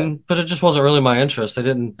well, I leak it. mean, but it just wasn't really my interest. I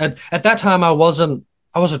didn't at that time. I was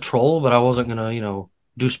a troll, but I wasn't gonna,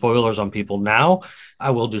 do spoilers on people. Now I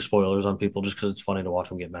will do spoilers on people just because it's funny to watch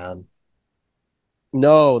them get mad.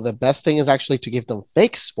 No, the best thing is actually to give them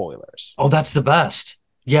fake spoilers. Oh, that's the best.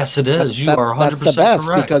 Yes, it That's is. You that are that's the 100% best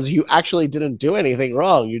correct. because you actually didn't do anything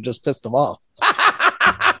wrong. You just pissed them off.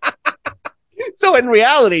 So in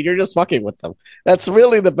reality, you're just fucking with them. That's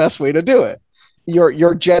really the best way to do it.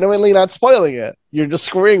 You're genuinely not spoiling it. You're just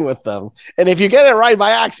screwing with them. And if you get it right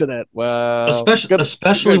by accident, well, Especially good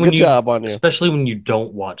especially when good you job on you. especially when you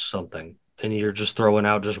don't watch something and you're just throwing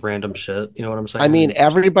out just random shit. You know what I'm I mean,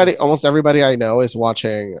 saying? almost everybody I know is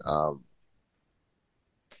watching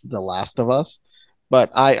The Last of Us, but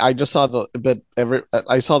I just saw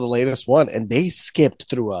I saw the latest one, and they skipped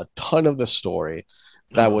through a ton of the story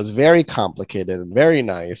that Oh, was very complicated and very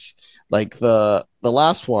nice. Like the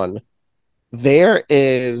last one, there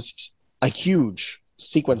is a huge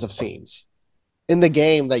sequence of scenes in the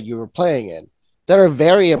game that you were playing in that are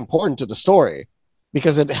very important to the story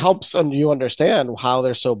because it helps you understand how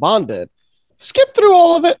they're so bonded. Skip through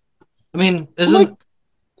all of it. I mean, I'm like,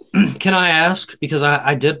 isn't can I ask because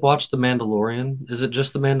I did watch The Mandalorian. Is it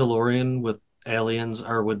just The Mandalorian with aliens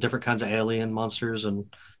or with different kinds of alien monsters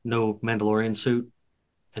and no Mandalorian suit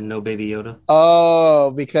and no Baby Yoda?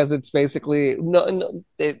 oh, because it's basically no,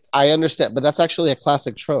 I understand, but that's actually a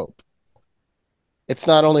classic trope. It's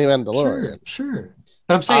not only Sure, Mandalorian. sure.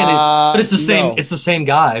 But I'm saying it, but it's the same. No, It's the same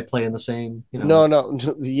guy playing the same. no, Is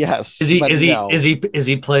yes, he but is he no. is he is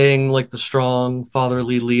he playing like the strong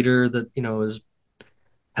fatherly leader that is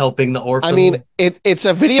helping the I mean, orphan? it's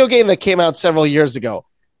a video game that came out several years ago.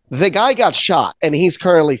 The guy got shot, and he's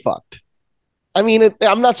currently fucked. I mean,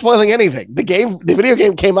 I'm not spoiling anything. The video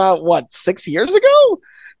game came out what 6 years ago.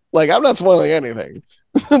 Like, I'm not spoiling anything.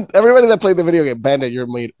 Everybody that played the video game, Bandit, you're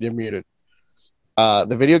muted.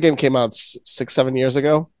 The video game came out 6, 7 years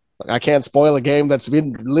ago. I can't spoil a game that's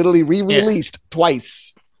been literally yeah, re-released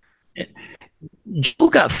twice. Joel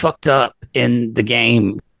got fucked up in the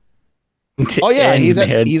game to Oh yeah, end,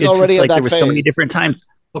 man. he's It's already just at like there that were so many phase. different times.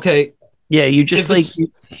 Okay, Yeah, you just if like it's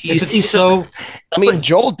you if it's see so so, I mean,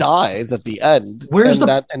 Joel dies at the end, where's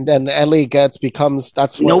the and then Ellie becomes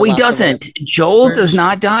that's where no, the he Last of Us. doesn't. Joel does where's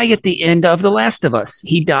not die at the end of The Last of Us.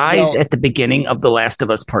 He dies No, at the beginning of The Last of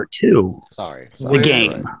Us Part 2, sorry, the you're where right.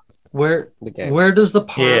 game. where The game. Yeah. where does the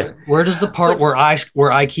part But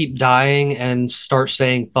where I keep dying and start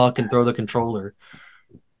saying fuck and throw the controller?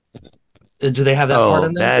 Do they have that part Oh,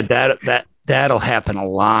 in there? that'll happen a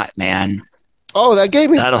lot, man. oh, that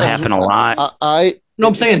game is. That'll happen a lot. No,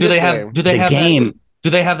 I'm It's saying a good game. do they The have that game, do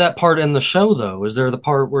they have that part in the show though? Is there the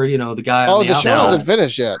part where, the guy on Oh, the the show no. hasn't outside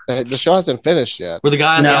finished yet. The show hasn't finished yet. where the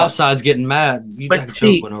guy on the No. outside's getting mad? But That joke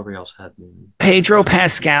see, went over y'all's head. Pedro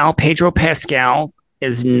Pascal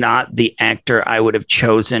is not the actor I would have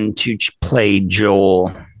chosen to play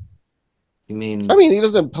Joel. You I mean mean, he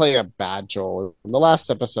doesn't play a bad Joel. The last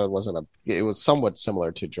episode wasn't a. It was somewhat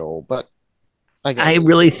similar to Joel, but I get I what you're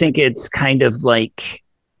really saying. think it's kind of like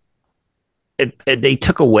they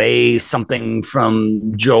took away something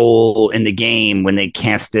from Joel in the game when they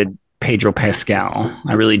casted Pedro Pascal.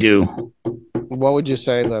 I really do. What would you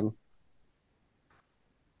say then?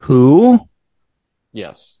 Who?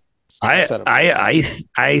 Yes, I instead of I I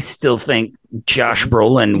I still think Josh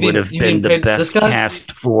Brolin would have you been mean the this best guy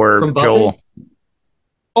cast for from Buffy? Joel.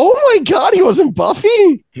 Oh my God, he was in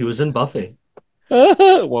Buffy. He was in Buffy.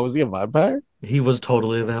 What was he, a vampire? He was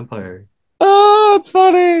totally a vampire. Oh, it's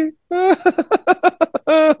funny.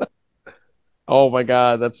 Oh my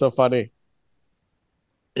God, that's so funny.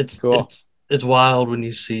 It's Cool. it's it's wild when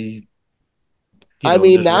you see, I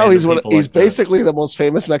mean, just now random people he's like that. basically the most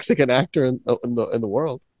famous Mexican actor in the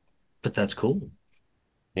world. But that's cool.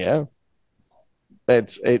 Yeah,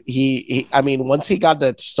 he. I mean, once he got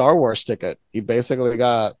that Star Wars ticket, he basically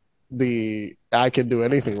got the I can do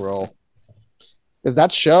anything role. because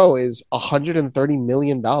that show is $130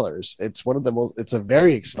 million. It's one of the most. It's a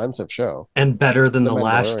very expensive show. And better than The the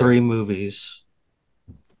last Mandalorian. 3 movies.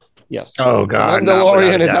 Yes. Oh The God, not without a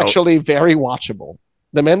Mandalorian is doubt. actually very watchable.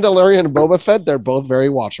 The Mandalorian and Boba Fett, they're both very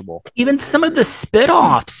watchable. Even some of the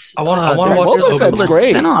spin-offs. I wanna There are watch Boba a couple Fett's of great.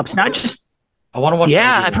 spin-offs, not just I want to watch.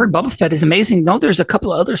 yeah, I've heard Boba Fett is amazing. No, there's a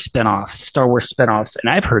couple of other spin-offs, Star Wars spin-offs, and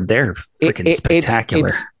I've heard they're freaking spectacular.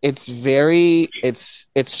 It's very it's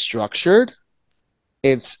structured.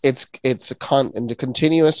 It's a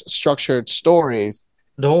continuous structured stories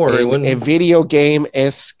Don't worry. in a video game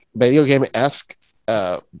esque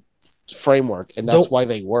framework, and that's Don't- why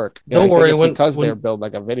they work. And don't I think worry, it's when- because when- they're built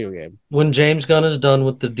like a video game. when James Gunn is done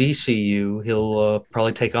with the DCU, he'll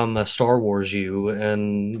probably take on the Star Wars U,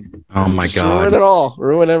 and Oh my Just ruin it all,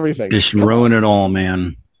 ruin everything. Just Come ruin on. it all,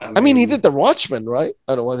 man. I mean, he did the Watchmen, right?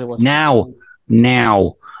 Oh, no, it wasn't. Now,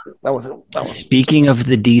 That wasn't. speaking of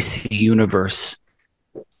the DC universe,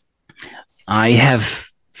 I have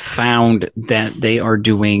found that they are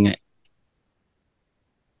doing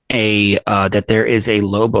that there is a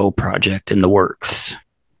Lobo project in the works.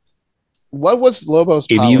 What was Lobo's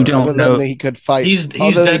If power you don't other know- than he could fight? He's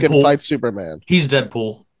other than he could Deadpool. fight Superman. he's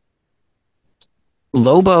Deadpool.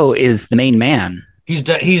 Lobo is the main man. He's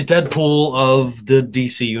Deadpool of the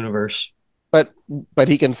DC universe. But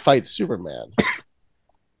he can fight Superman.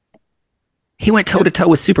 He went toe to toe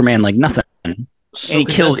with Superman like nothing, and he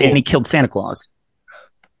killed Santa Claus.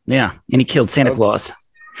 Yeah, and he killed Santa Okay. Claus.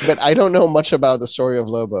 But I don't know much about the story of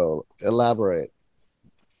Lobo. Elaborate.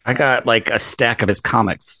 I got like a stack of his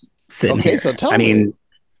comics sitting Okay, here. so tell I me.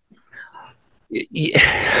 mean,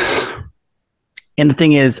 and the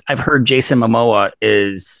thing is, I've heard Jason Momoa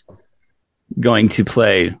is going to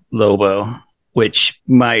play Lobo, which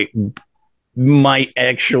might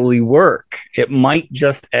actually work. It might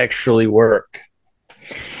just actually work.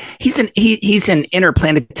 He's an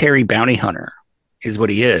interplanetary bounty hunter, is what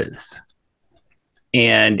he is.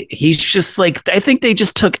 And he's just like, I think they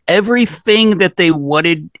just took everything that they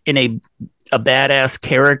wanted in a badass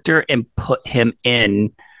character and put them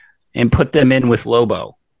in with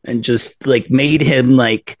Lobo, and just like made him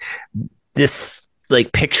like this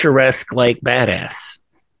like picturesque like badass.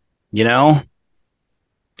 You know,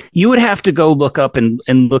 you would have to go look up and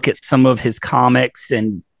look at some of his comics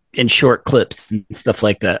and short clips and stuff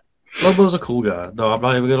like that. Lobo's a cool guy. No, I'm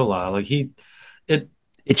not even gonna lie. Like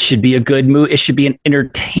It should be a good movie. It should be an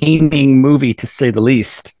entertaining movie, to say the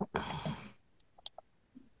least.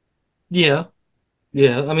 yeah.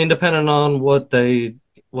 I mean, depending on what they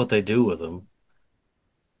do with him.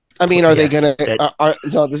 I mean, are they Yes, gonna?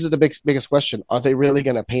 No, this is the biggest question. Are they really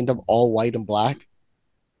gonna paint him all white and black,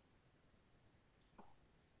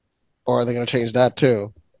 or are they gonna change that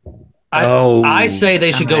too? I say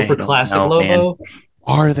they should go for classic Lobo.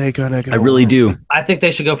 Are they gonna go? I really do. I think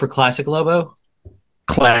they should go for classic Lobo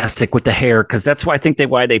Classic with the hair, because that's why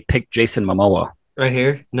they picked Jason Momoa. right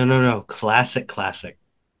here. No. Classic.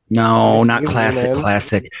 No, Yes, not he's classic. in.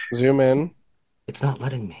 Classic. Zoom in. It's not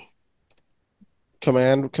letting me.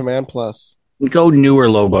 Command plus. Go newer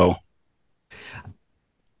Lobo.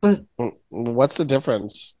 What's the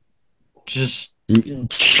difference? Just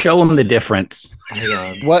Show him the difference. hang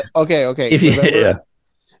on. What? Okay. If you, Remember- yeah.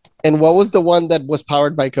 And what was the one that was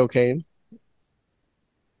powered by cocaine?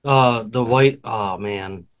 The white. Oh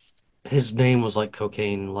man, his name was like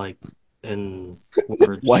cocaine, like in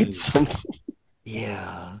words. White something.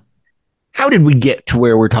 Yeah, How did we get to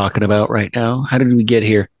where we're talking about right now? How did we get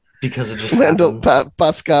here? because it just Wendell happened.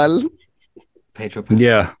 Pascal, Pedro Pascal.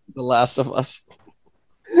 Yeah. The Last of Us.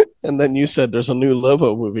 And then you said there's a new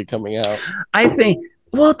Lobo movie coming out. I think,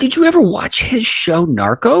 well, did you ever watch his show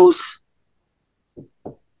Narcos?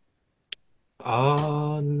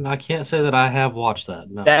 I can't say that I have watched that.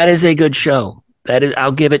 No. That is a good show.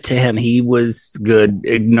 I'll give it to him. He was good.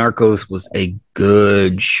 Narcos was a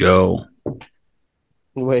good show.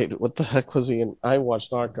 Wait, what the heck was he in? I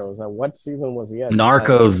watched Narcos. Now, what season was he in?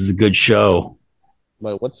 Narcos is a good show.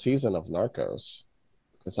 But what season of Narcos?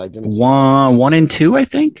 Because I didn't see. 1 and 2, I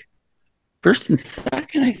think. First and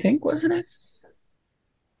second, I think, wasn't it?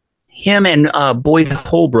 Him and Boyd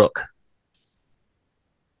Holbrook.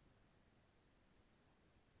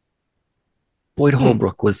 Boyd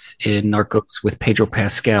Holbrook was in Narcos with Pedro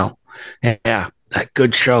Pascal. Yeah, that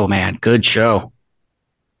good show, man. Good show.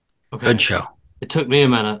 Okay. Good show. It took me a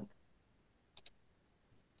minute,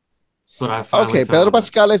 but I finally Okay, found Pedro it.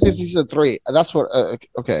 Pascal is in season 3. That's what.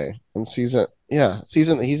 Okay, in season. Yeah,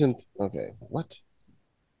 season. He's in. Okay, what?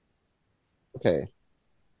 Okay,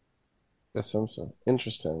 that sounds so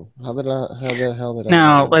interesting. How the hell did I?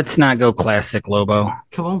 Now, let's not go classic Lobo.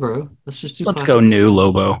 Come on, bro. Let's just do. Let's classic. go new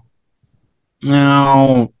Lobo.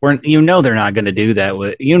 No, they're not going to do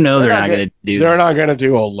that. They're not going to do They're that. not gonna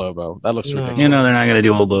do old Lobo. That looks No. ridiculous. They're not going to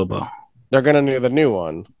do old Lobo. They're gonna do the new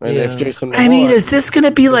one. And if Yeah. Jason I mean, Momoa, is this going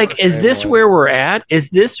to be like? Is this Momoa. where we're at? Is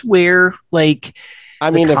this where like?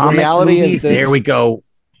 I the mean, if comic reality movies? is this, There we go.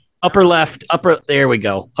 Upper left. There we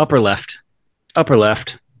go. Upper left.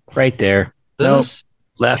 Right there. Nope. This?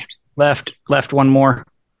 Left. One more.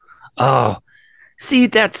 Oh, see,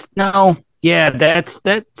 that's no. Yeah, that's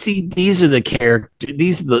that. See, these are the character.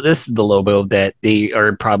 This is the Lobo that they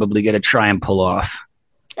are probably going to try and pull off.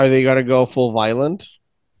 are they gonna go full violent?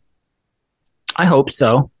 I hope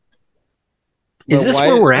so. Is But this why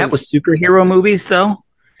where we're at with superhero movies, though?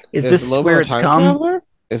 Is this Lobo where a it's time come? traveler?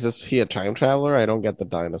 Is this he a time traveler? I don't get the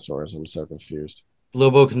dinosaurs. I'm so confused.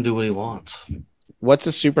 Lobo can do what he wants. What's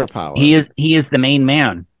his superpower? He is the main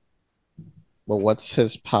man. Well, what's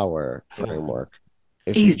his power framework?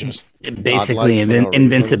 Is He- he just Basically, godlike for no reason?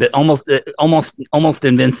 invincibility, almost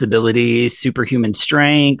invincibility, superhuman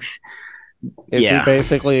strength. Is Yeah. he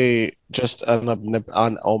basically just an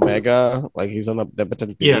omega? Like he's an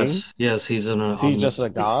omnipotent being? Yes, he's Is he just a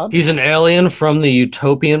god? He's an alien from the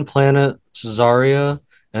utopian planet Zaria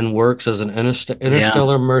and works as an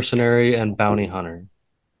interstellar mercenary and bounty hunter.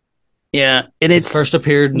 Yeah, and It's first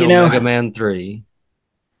appeared in you know- Omega Man 3.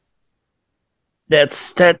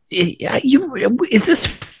 That's that. Is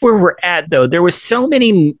this where we're at though? There was so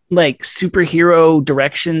many like superhero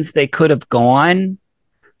directions they could have gone.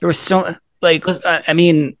 There was so like I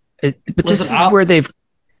mean, but this Listen, is where they've.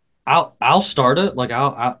 I'll start it. Like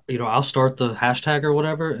I'll start the hashtag or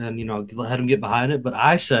whatever, and let him get behind it. But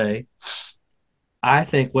I think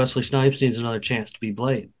Wesley Snipes needs another chance to be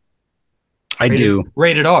Blade. I do.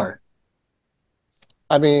 Rated R.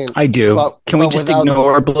 I mean, I do. Can we but just without-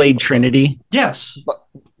 ignore Blade Trinity? Yes.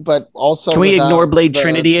 But also, Can we without ignore Blade the-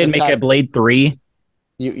 Trinity the and make ta- a Blade 3?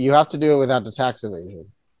 You have to do it without the tax evasion.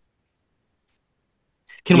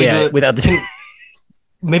 Can we do Yeah, it without the.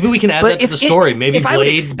 Maybe we can add But that to the story. Maybe if I would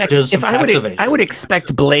Blade expect, does some if I tax would, evasion. I would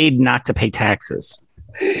expect Blade not to pay taxes.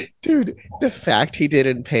 Dude, the fact he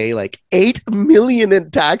didn't pay like $8 million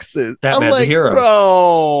in taxes. That I'm man's a like, hero.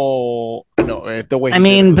 bro. No, the way I he did it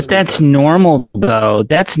mean, was but that's stupid. normal though.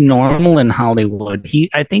 That's normal in Hollywood.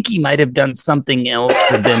 I think he might have done something else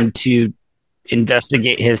for them to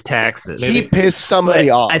investigate his taxes. He pissed somebody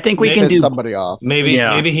But off. I think we He can pissed do- somebody off. Maybe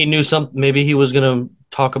Yeah. maybe he knew some. Maybe he was gonna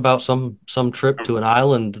talk about some trip to an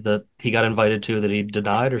island that he got invited to that he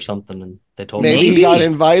denied or something, and they told Maybe him. he got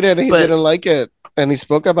invited and he But- didn't like it, and he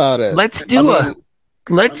spoke about it.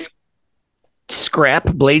 Let's scrap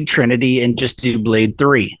Blade Trinity and just do Blade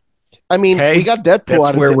 3. I mean, Okay, we got Deadpool that's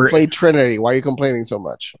out where of we're- Blade Trinity. Why are you complaining so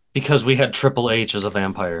much? Because we had Triple H as a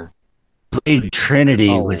vampire. Blade Trinity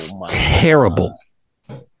Oh was my terrible.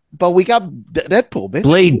 But we got Deadpool,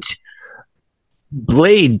 bitch.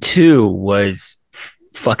 Blade 2 was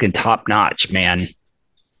fucking top notch, man.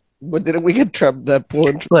 But didn't we get Deadpool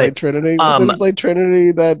and But, Blade Trinity? Was it Blade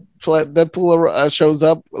Trinity that Deadpool shows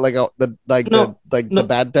up like the bad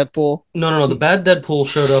Deadpool? No. The bad Deadpool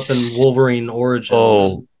showed up in Wolverine Origins.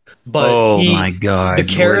 Oh. But My god, the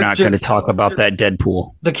we're not character- going to talk about that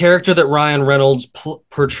Deadpool. the character that Ryan Reynolds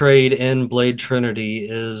portrayed in Blade Trinity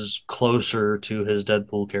is closer to his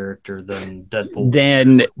Deadpool character than Deadpool.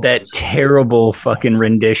 Than that terrible fucking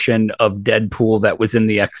rendition of Deadpool that was in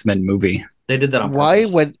the X-Men movie. They did that on Why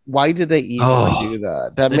purpose. why did they even Oh. do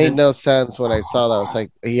that? That They made did- no sense when I saw that. I was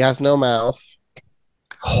like, he has no mouth.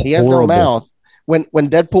 He has no Horrible. mouth. When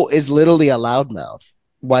Deadpool is literally a loud mouth.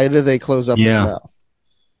 Why did they close up his Yeah. mouth?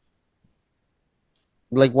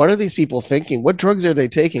 Like, what are these people thinking? What drugs are they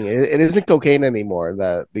taking? It isn't cocaine anymore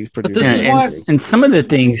that these producers this is are and, why- taking. and some of the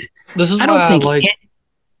things This is I why don't think like.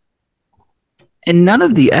 and none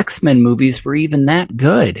of the X-Men movies were even that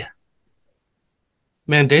good.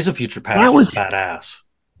 Man, Days of Future Past That was was- badass.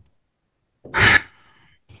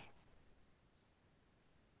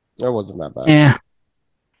 That wasn't that bad. Yeah,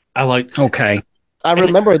 I like. okay. I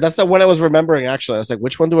remember that's the one I was remembering. Actually, I was like,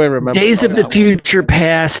 which one do I remember? Days Oh, of that the one. Future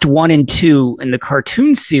Past 1 and 2 in the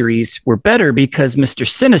cartoon series were better because Mr.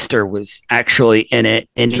 Sinister was actually in it,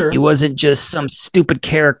 and Sure. he wasn't just some stupid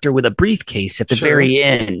character with a briefcase at the Sure. very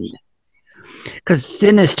end. Because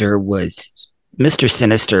Mr.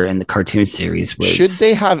 Sinister in the cartoon series was Should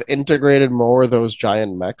they have integrated more of those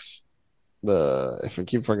giant mechs? If I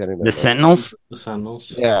keep forgetting the Sentinels? The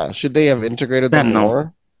Sentinels. Yeah, should they have integrated them Sentinels.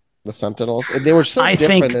 more? The Sentinels. They were so I different.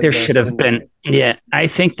 think in there this should have and- been. Yeah, I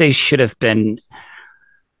think they should have been.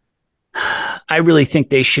 I really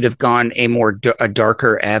think they should have gone a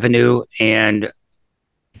darker avenue, and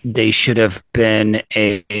they should have been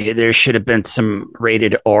there should have been some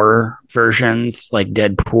rated R versions like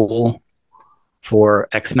Deadpool. for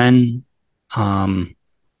X-Men.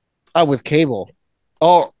 With Cable.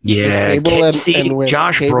 Oh, with Yeah, Cable and with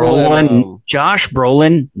Cable and Josh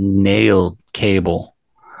Brolin nailed Cable.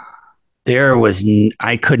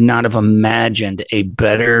 I could not have imagined a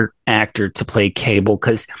better actor to play Cable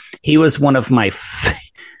because he was one of my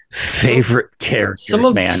favorite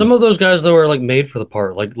characters. Some of those guys though are like made for the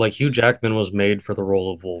part. Like Hugh Jackman was made for the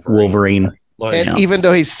role of Wolverine. Like, and even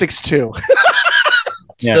though he's 6'2".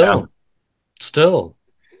 Still.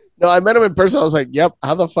 No, I met him in person. I was like, "Yep,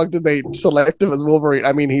 how the fuck did they select him as Wolverine?"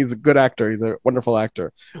 I mean, he's a good actor. He's a wonderful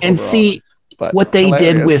actor. And overall. See But what they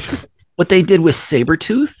hilarious. did with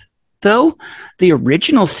Sabretooth, though. The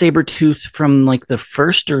original Sabretooth from like the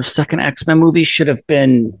first or second X-Men movie should have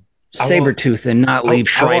been Sabretooth and not Liev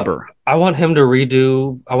Schreiber. I want him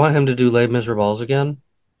to do Les Miserables again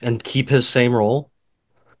and keep his same role,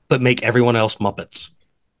 but make everyone else Muppets.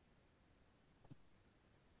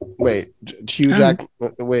 Wait, Hugh Jack.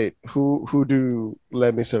 Wait, who do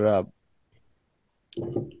Les Miserables?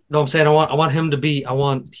 No, I'm saying I want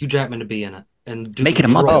Hugh Jackman to be in it and make it a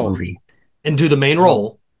Muppet movie and do the main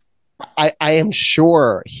role. I am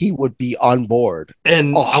sure he would be on board,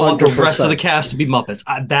 and 100%. I want the rest of the cast to be Muppets.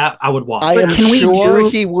 That I would watch. I am sure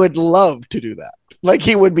he would love to do that. Like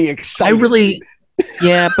he would be excited.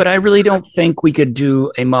 But I really don't think we could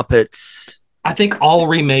do a Muppets. I think all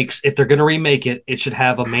remakes, if they're going to remake it, it should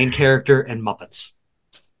have a main character and Muppets.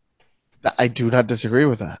 I do not disagree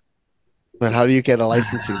with that. But how do you get a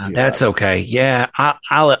licensing deal? That's okay. Yeah,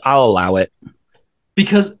 I'll allow it.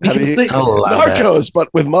 Because Narcos,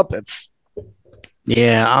 but with Muppets.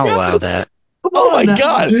 Yeah, I'll allow that. Oh my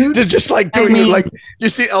god! Dude. Just like doing like you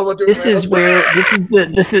see Elmo doing. This is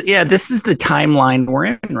the timeline we're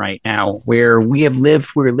in right now, where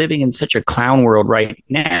we're living in such a clown world right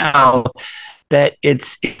now that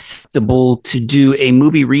it's acceptable to do a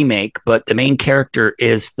movie remake, but the main character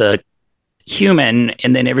is the human,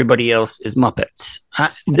 and then everybody else is Muppets.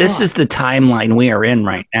 This is the timeline we are in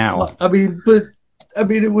right now. I mean,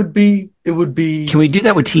 it would be. Can we do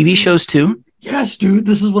that with TV shows too? Yes, dude.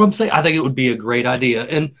 This is what I'm saying. I think it would be a great idea,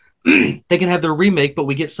 and they can have their remake, but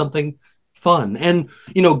we get something fun. And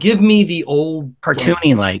give me the old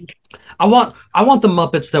cartoony like. I want the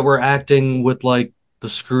Muppets that were acting with like the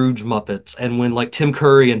Scrooge Muppets, and when like Tim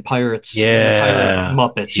Curry and Pirates, Pirate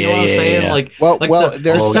Muppets. You know what I'm saying? Like,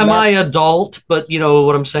 they're semi-adult, but you know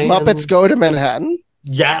what I'm saying. Muppets Go to Manhattan.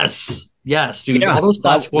 Yes, dude. All those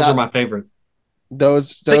classic ones are my favorite.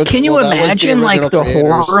 Those but can you imagine like the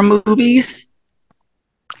horror movies?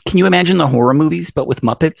 Can you imagine the horror movies, but with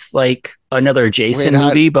Muppets, like another Jason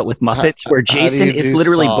movie, but with Muppets, where Jason is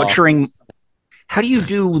literally butchering? How do you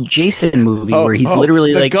do Jason movie where he's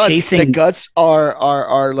literally like chasing? The guts are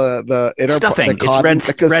the inner stuffing. The cotton,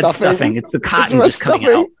 it's red stuffing. It's the cotton just coming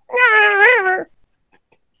out.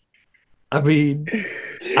 I mean,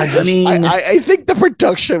 I think the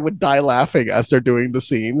production would die laughing as they're doing the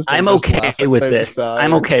scenes. I'm okay with this.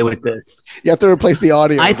 I'm okay with this. You have to replace the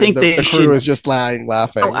audio. I think the crew is just lying,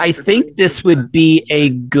 laughing. I think this would be a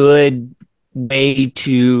good way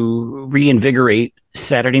to reinvigorate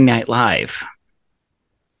Saturday Night Live.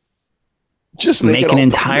 Just make an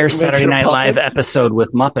entire Saturday Night Live episode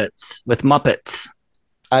with Muppets.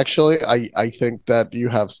 Actually, I think that you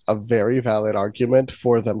have a very valid argument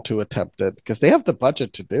for them to attempt it because they have the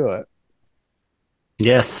budget to do it.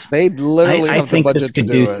 Yes. They literally have the budget to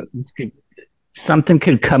do it. Something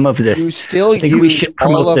could come of this. You still we should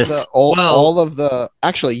promote this. All of the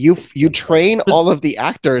actually you train all of the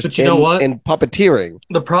actors in puppeteering.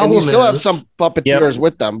 The problem is you still have some puppeteers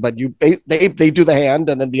with them, but they do the hand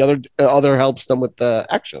and then the other helps them with the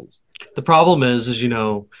actions. The problem is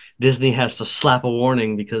Disney has to slap a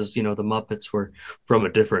warning because the Muppets were from a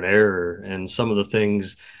different era and some of the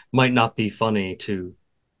things might not be funny to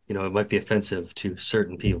it might be offensive to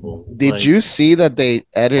certain people. Did you see that they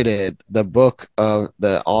edited the book of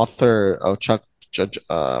the author of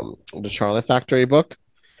the Charlotte Factory book?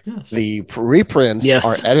 Yes. The reprints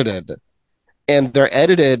are edited, and they're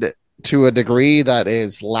edited to a degree that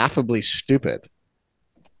is laughably stupid.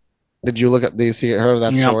 Did you heard of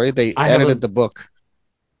that story? They edited the book.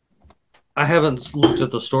 I haven't looked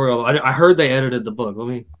at the story. I heard they edited the book.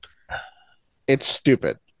 It's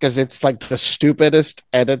stupid. Because it's like the stupidest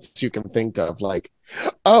edits you can think of. Like,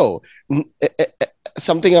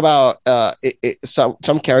 something about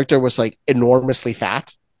some character was like enormously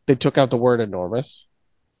fat. They took out the word enormous.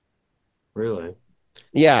 Really?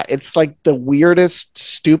 Yeah, it's like the weirdest,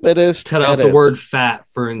 stupidest. Cut out the word fat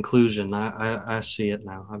for inclusion. I see it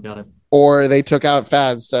now. I've got it. Or they took out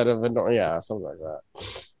fat instead of something like that.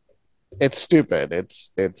 It's stupid. It's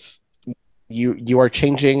you are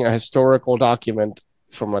changing a historical document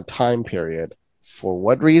from a time period for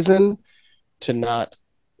what reason? To not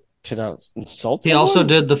insult He someone? also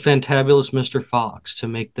did the Fantabulous Mr. Fox to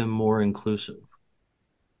make them more inclusive.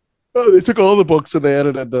 Oh, they took all the books and they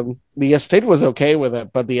edited them. The estate was okay with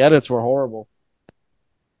it, but the edits were horrible.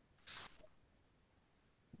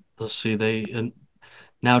 Let's see,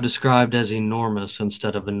 now described as enormous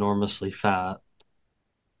instead of enormously fat.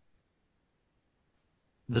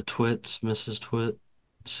 The Twits, Mrs. Twit,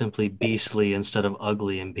 simply beastly instead of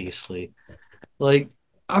ugly and beastly. Like,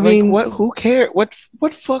 I Like, mean, what? Who cares? What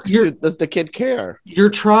fucks does the kid care? you're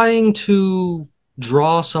trying to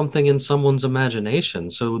draw something in someone's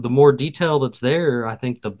imagination. So the more detail that's there, I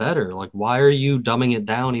think the better. Like, why are you dumbing it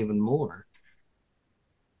down even more?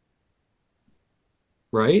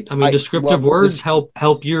 Right? I mean, descriptive words help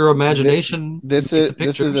your imagination This make is the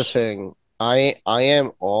this is the pictures. thing. I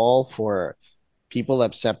am all for people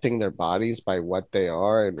accepting their bodies by what they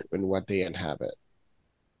are and what they inhabit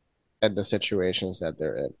and the situations that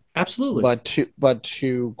they're in. Absolutely. But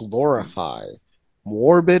to glorify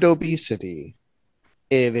morbid obesity,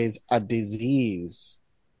 it is a disease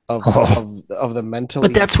of the mentally.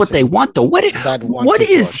 But that's what they want, though. What is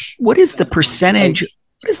the percentage? Like,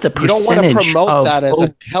 what is the you don't want to percentage promote of that as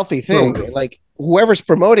a healthy thing. Like, whoever's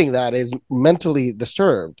promoting that is mentally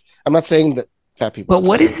disturbed. I'm not saying that fat people. But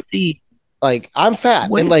what is the like? I'm fat,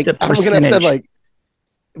 what and is like the I'm gonna upset. percentage? Like,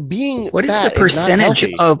 being What is fat the percentage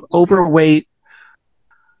is not healthy. of overweight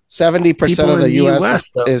 70% people of in the the U.S.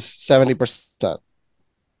 US, though? is 70%.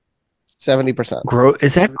 70%.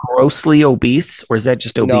 Is that grossly obese, or is that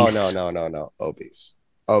just No, obese? no. Obese.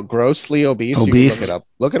 Oh, grossly obese. You can look Obese. it up.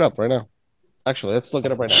 Look it up right now. Actually, let's look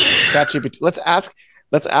it up right now. ChatGPT. Let's ask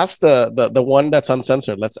the one that's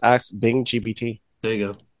uncensored. Let's ask Bing GPT. There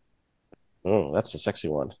you go. Oh, that's the sexy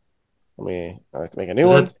one. Let me make a new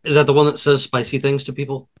one. Is that the one that says spicy things to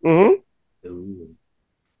people? Mm-hmm. Ooh.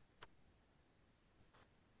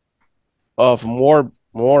 Of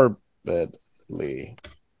morbidly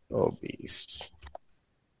obese.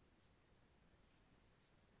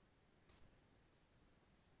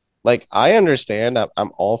 Like, I understand,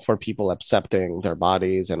 I'm all for people accepting their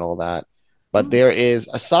bodies and all that, but there is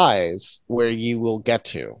a size where you will get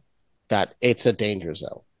to that it's a danger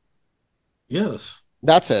zone. Yes.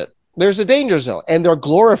 That's it. There's a danger zone, and they're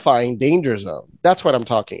glorifying danger zone. That's what I'm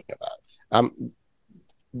talking about.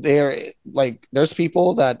 There's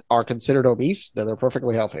people that are considered obese that are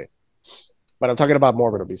perfectly healthy, but I'm talking about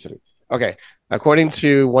morbid obesity. Okay, according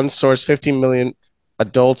to one source, 15 million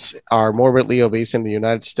adults are morbidly obese in the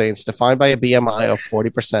United States, defined by a BMI of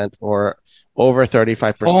 40% or over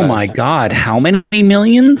 35%. Oh my God! How many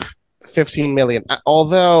millions? 15 million.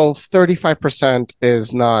 Although 35%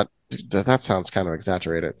 is not. That sounds kind of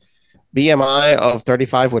exaggerated. BMI of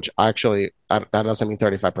 35, which actually that doesn't mean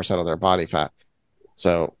 35% of their body fat.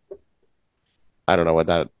 So I don't know what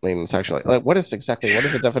that means actually. Like, what is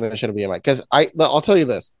the definition of BMI? Because I'll tell you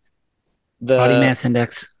this: Body mass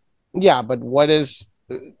index. Yeah, but what is?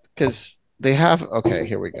 Because they have. Okay,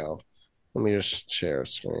 here we go. Let me just share a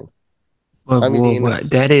screen. I mean,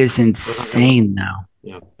 that is insane now.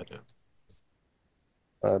 Yeah.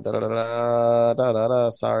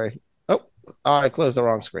 Sorry. Oh, I closed the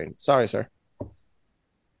wrong screen. Sorry, sir.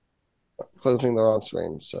 Closing the wrong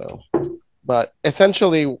screen. So, but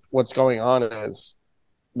essentially, what's going on is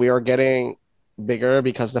we are getting bigger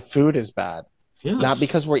because the food is bad, not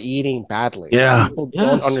because we're eating badly. Yeah. People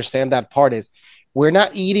don't understand that part is we're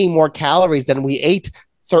not eating more calories than we ate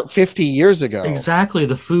 50 years ago. Exactly.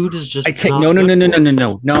 The food is just no. I'm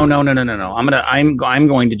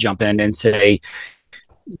going to jump in and say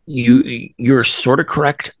you're sort of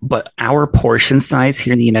correct, but our portion size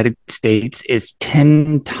here in the United States is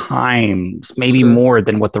 10 times, maybe more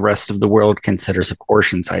than what the rest of the world considers a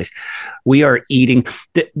portion size. We are eating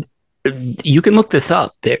you can look this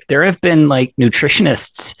up. There have been like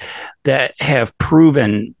nutritionists that have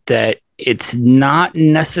proven that it's not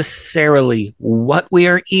necessarily what we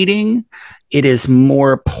are eating. It is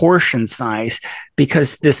more portion size,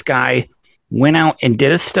 because this guy went out and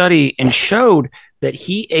did a study and showed that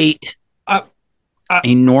he ate a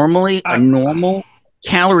normal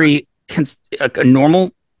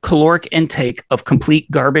caloric intake of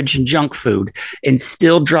complete garbage and junk food, and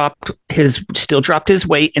still dropped his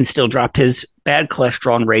weight and still dropped his bad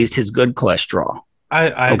cholesterol and raised his good cholesterol.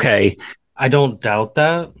 I don't doubt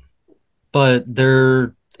that, but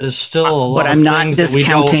there is still a lot of things that we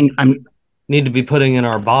don't need to be putting in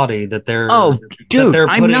our body that they're I'm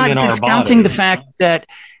not discounting the fact that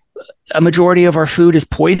a majority of our food is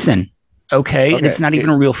poison. Okay. And it's not even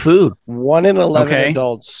a real food. 1 in 11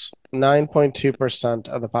 adults 9.2%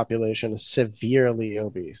 of the population is severely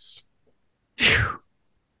obese.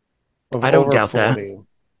 Of I don't over doubt that. 40.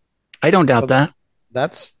 I don't So doubt that.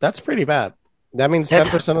 that's pretty bad. That means That's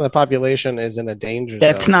 10% of the population is in a danger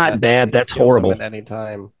that's zone not that could bad. That's kill them horrible. at any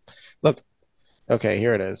time. Look, okay,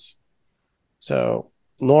 here it is. So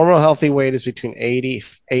normal healthy weight is between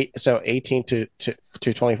 18 to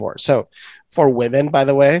 24. So for women, by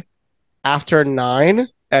the way, after 9,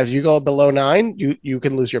 as you go below 9, you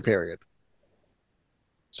can lose your period.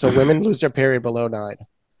 So women lose their period below 9.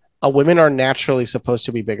 Women are naturally supposed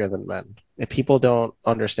to be bigger than men. If people don't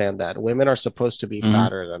understand that, women are supposed to be Mm-hmm.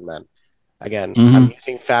 fatter than men. Again, I'm Mm-hmm.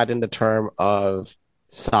 using fat in the term of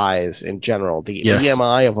size in general. The Yes.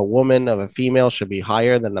 BMI of a woman, of a female, should be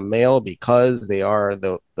higher than a male because they are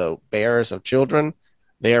the bearers of children.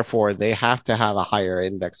 Therefore, they have to have a higher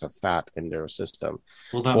index of fat in their system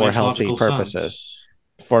Well, that for makes healthy logical purposes.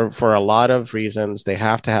 sense. For a lot of reasons, they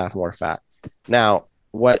have to have more fat. Now,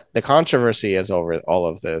 what the controversy is over all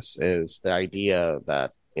of this is the idea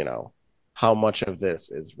that, how much of this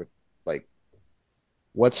is like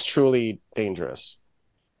what's truly dangerous.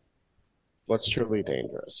 What's truly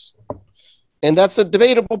dangerous? And that's a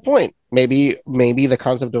debatable point. Maybe the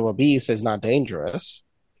concept of obese is not dangerous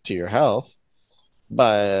to your health,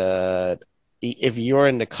 but if you're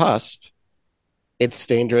in the cusp, it's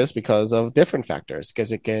dangerous because of different factors,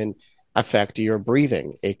 because it can affect your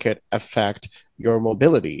breathing, it could affect your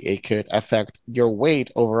mobility, it could affect your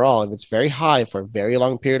weight overall. If it's very high for a very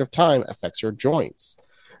long period of time, affects your joints,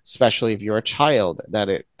 especially if you're a child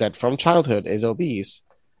that from childhood is obese.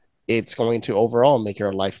 It's going to overall make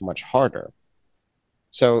your life much harder.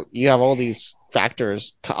 So you have all these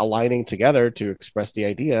factors aligning together to express the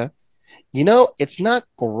idea. It's not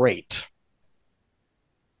great.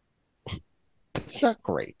 It's not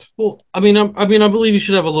great. Well, I believe you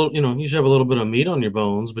should have a little, you should have a little bit of meat on your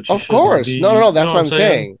bones, but you Of shouldn't course. No, no, be, no. you know That's what what I'm I'm saying?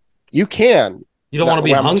 saying. You can. You don't want to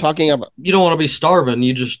be What I'm hungry. talking about. You don't want to be starving.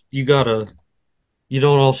 You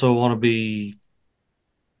don't also want to be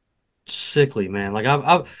sickly, man. Like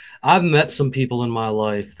I've met some people in my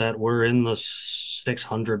life that were in the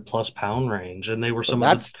 600 plus pound range, and they were some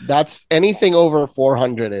of the That's anything over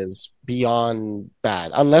 400 is beyond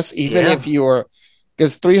bad. Unless even yeah, if you're,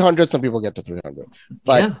 because 300, some people get to 300.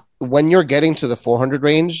 But yeah, when you're getting to the 400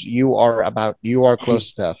 range, you are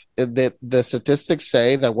close to death. The statistics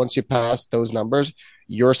say that once you pass those numbers,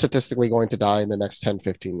 you're statistically going to die in the next 10,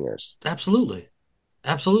 15 years. absolutely,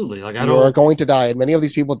 absolutely. Like I You're don't, going to die. And many of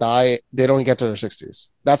these people die, they don't get to their 60s.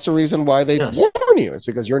 That's the reason why they yes, warn you. It's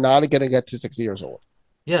because you're not going to get to 60 years old.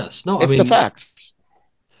 yes, no, I It's the mean, facts.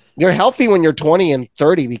 You're healthy when you're 20 and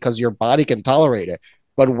 30 because your body can tolerate it.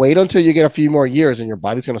 But wait until you get a few more years and your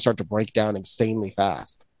body's going to start to break down insanely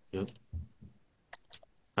fast. yep,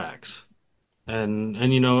 facts. And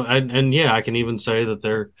yeah, I can even say that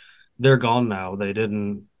they're gone now. They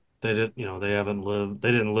haven't lived,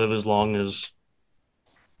 they didn't live as long as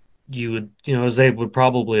you would, as they would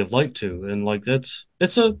probably have liked to. And like it's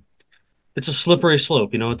a slippery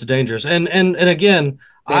slope, it's dangerous. And again,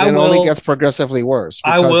 And I it only will gets progressively worse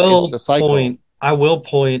I because it's will a cycle. point I will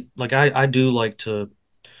point like I do like to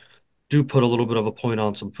do put a little bit of a point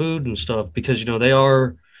on some food and stuff because they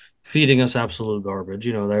are feeding us absolute garbage.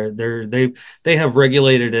 They have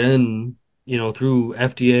regulated in, through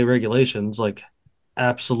FDA regulations like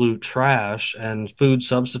absolute trash and food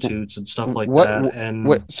substitutes and stuff like What, that. what,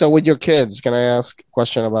 And so with your kids, can I ask a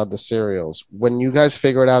question about the cereals? When you guys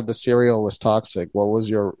figured out the cereal was toxic, what was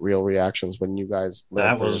your real reactions when you guys learned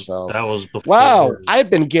that for was yourselves? that was Wow, before. I've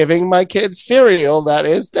been giving my kids cereal that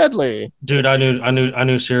is deadly. Dude, I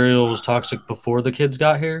knew cereal was toxic before the kids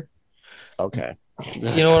got here. Okay.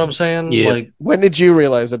 You know what I'm saying? Yeah. Like, When did you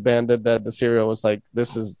realize, Bandit, that the cereal was like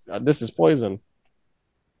this is poison?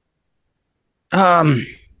 Um,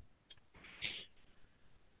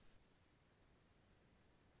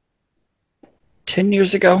 10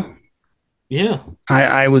 years ago, yeah,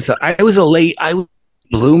 I was a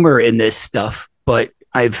bloomer in this stuff, but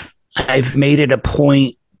I've made it a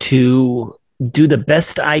point to do the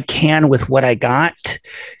best I can with what I got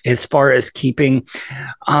as far as keeping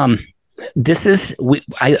um this is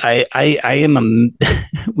I am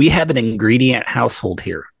we have an ingredient household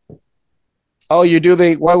here. Oh, you do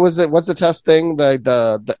the what was it? What's the test thing?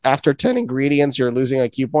 The after 10 ingredients, you're losing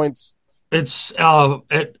IQ points. it's What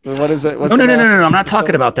is it? What's No, the no, no, no, math no. I'm not talking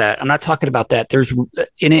system? about that. I'm not talking about that. There's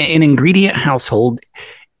in an ingredient household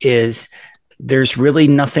is there's really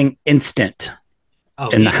nothing instant oh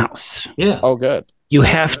in the yeah, house. yeah, Oh, good. You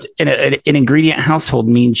have to, an ingredient household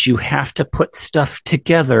means you have to put stuff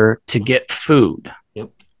together to get food.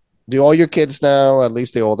 yep. Do all your kids now, at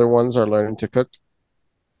least the older ones, are learning to cook?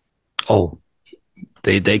 Oh,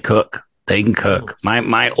 they cook. They can cook.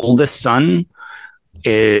 My oldest son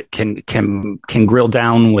can grill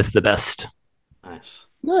down with the best.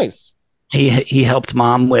 Nice. He helped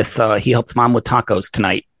mom with tacos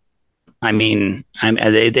tonight. I mean,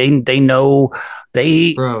 they know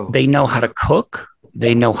they know how to cook.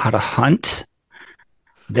 They know how to hunt.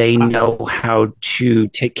 They know how to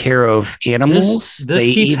take care of animals. This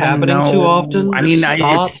they keeps happening too often. I mean,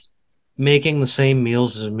 Stop it's making the same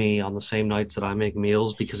meals as me on the same nights that I make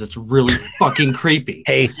meals because it's really fucking creepy.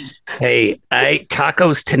 Hey,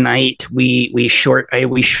 tacos tonight. We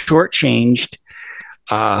shortchanged.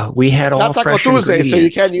 We had all Taco fresh Tuesday, ingredients, so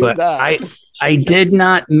you can't use but that. I did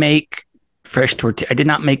not make fresh tortilla. I did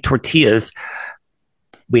not make tortillas.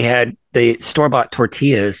 We had the store-bought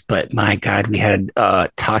tortillas, but my God, we had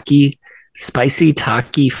spicy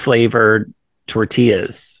taki flavored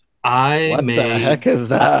tortillas. What the heck is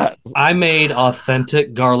that? I made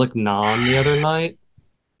authentic garlic naan the other night,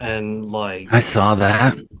 and like I saw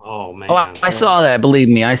that. Oh man! Oh, I saw that. Believe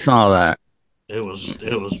me, I saw that. It was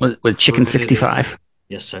with chicken 65.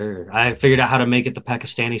 Yes, sir. I figured out how to make it the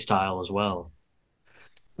Pakistani style as well.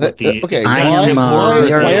 Okay,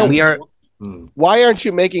 why aren't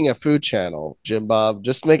you making a food channel, Jim Bob?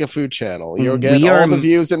 Just make a food channel. You'll get all the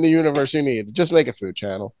views in the universe you need. Just make a food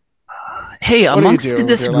channel. Hey, amongst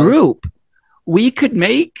this group, we could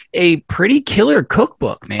make a pretty killer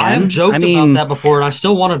cookbook, man. I have joked about that before, and I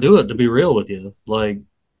still want to do it. To be real with you, like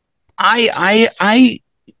I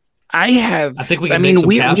have. I think we can.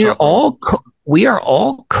 We are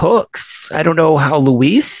all cooks. I don't know how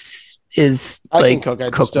Luis is. I can cook.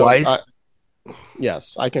 Cook wise.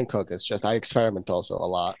 Yes, I can cook. It's just I experiment also a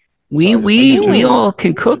lot. We all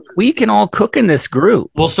can cook. We can all cook in this group.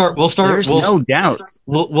 We'll start. There's no doubts.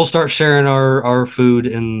 We'll start sharing our food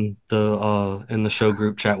in the show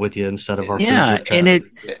group chat with you instead of our food group chat. And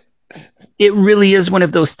it really is one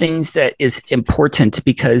of those things that is important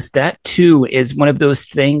because that too is one of those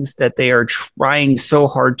things that they are trying so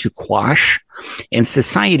hard to quash. And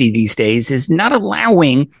society these days is not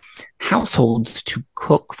allowing households to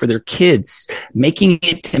cook for their kids, making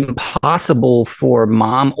it impossible for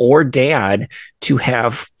mom or dad to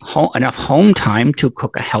have enough home time to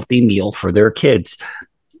cook a healthy meal for their kids.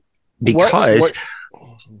 Because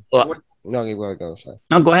No, sorry.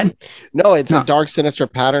 No, go ahead. No, it's a dark, sinister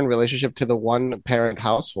pattern relationship to the one-parent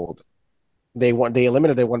household. They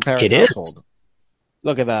eliminated the one-parent household.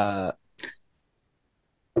 Look at that.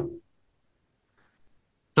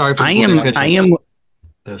 Sorry for I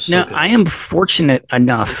am fortunate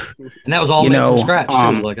enough, and that was all made from scratch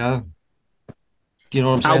too. Like, you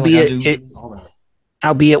know what I'm saying?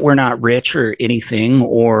 Albeit we're not rich or anything,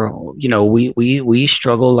 or we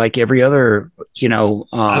struggle like every other.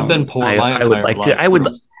 I've been poor. I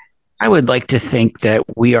would like to think that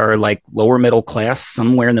we are like lower middle class,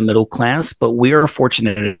 somewhere in the middle class, but we are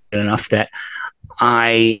fortunate enough that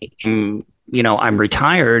I'm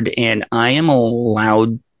retired and I am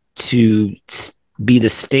allowed to be the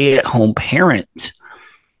stay-at-home parent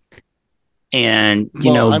and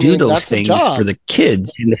do those things for the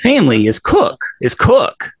kids and the family is cook.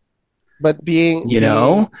 But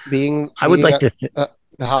I would like to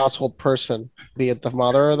the household person, be it the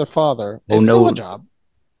mother or the father, is still a job.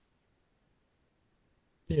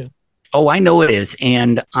 Yeah. Oh, I know it is,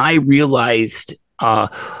 and I realized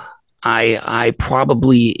I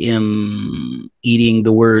probably am eating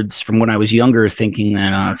the words from when I was younger, thinking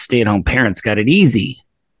that stay-at-home parents got it easy.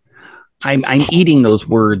 I'm eating those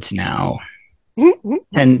words now,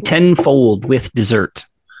 tenfold with dessert.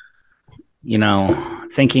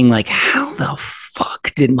 Thinking like, how the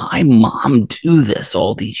fuck did my mom do this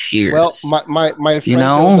all these years? Well, my friend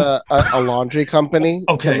built a laundry company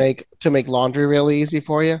to make laundry really easy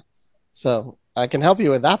for you, so I can help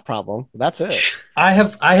you with that problem. That's it. I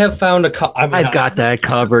have found I've got that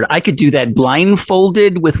covered. I could do that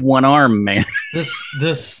blindfolded with one arm, man.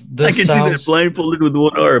 This I could do that blindfolded with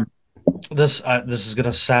one arm. This is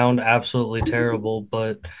gonna sound absolutely terrible,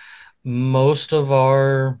 but most of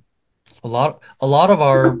a lot of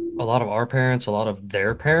our parents, a lot of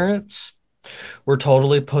their parents, were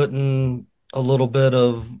totally putting a little bit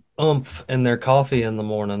of oomph in their coffee in the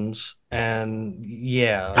mornings, and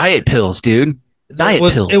diet pills, dude.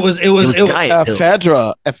 Pills. It was diet pills.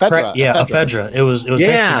 Ephedra. Yeah, ephedra. It was what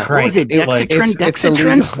was it?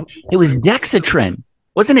 Dexatrin. It was Dexatrin.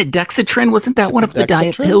 Wasn't it Dexatrin? Wasn't that one of the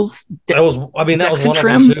diet pills? That was one of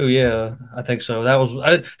them too. Yeah, I think so. There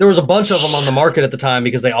was a bunch of them on the market at the time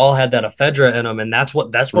because they all had that ephedra in them, and that's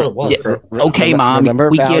what it was. Yeah. Okay, Mom. Remember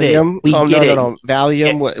we Valium? Get it. No.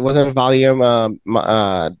 Valium. It wasn't Valium.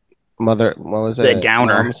 Mother. What was it? The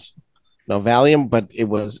downer. No, Valium, but it Yeah.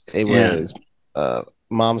 was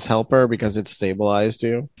Mom's Helper because it stabilized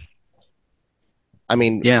you. I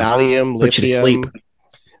mean, Yeah. Valium, Put you to sleep. lithium.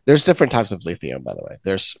 There's different types of lithium, by the way.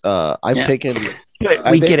 There's I've Yeah. taken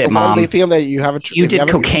I We think get it, the one Mom. lithium that you have You if you did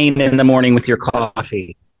haven't cocaine in the morning with your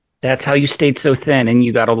coffee. That's how you stayed so thin and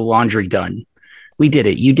you got all the laundry done. We did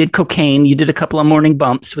it. You did cocaine. You did a couple of morning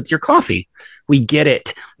bumps with your coffee. We get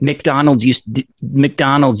it. McDonald's used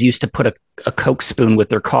to put a Coke spoon with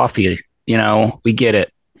their coffee. We get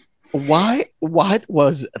it. why what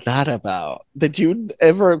was that about? Did you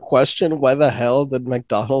ever question why the hell did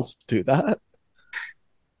McDonald's do that?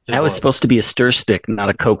 That was supposed to be a stir stick, not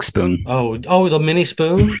a Coke spoon. Oh, the mini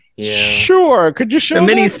spoon. Yeah. Sure. Could you The show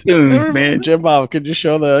mini that? spoons, man. Jim Bob, could you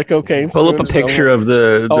show the cocaine Pull up a spoons? picture of Oh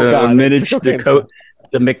the God, it's a minutes cocaine spoon.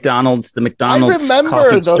 the McDonald's I coffee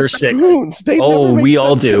remember stir those sticks. spoons. They never Oh, made we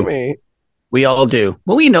all sense to do. me. We all do.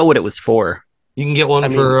 Well, we know what it was for. You can get one I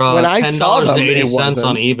mean, for when I saw $10 and them, it 80 cents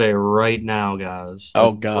on wasn't. eBay right now, guys. Oh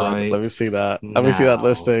Like, God, right let me see that. Let me see that now.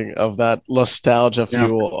 listing of that nostalgia Yeah.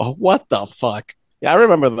 fuel. Oh, what the fuck? Yeah, I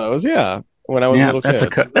remember those. Yeah, when I was a Yeah, little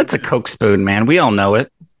kid. that's a Coke spoon, man. We all know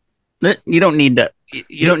it. You don't need to.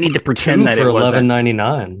 You don't need to pretend Two that for it wasn't.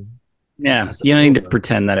 $11.99. Yeah, That's you don't need to equivalent.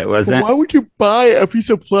 pretend that it But wasn't. why would you buy a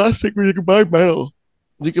piece of plastic when you can buy metal?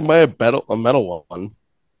 You can buy a metal one.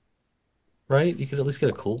 Right? You could at least get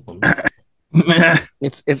a cool one.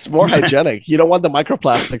 It's more hygienic. You don't want the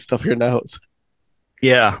microplastic stuff your nose.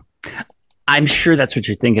 Yeah, I'm sure that's what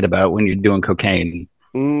you're thinking about when you're doing cocaine.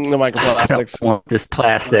 The I don't microplastics. want this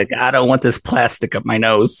plastic. I don't want this plastic up my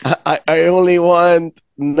nose. I only want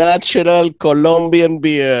natural Colombian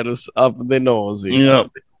beers up the nose. Yep.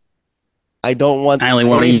 I don't want I only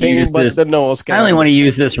want to anything use but this. the nose. I only want to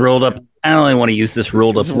use this rolled up. I only want to use this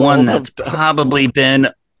rolled up It's one rolled that's up probably been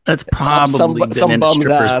up some in a bum's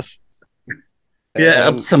stripper's. ass. Yeah,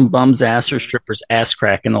 up And some bum's ass or stripper's ass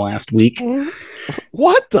crack in the last week.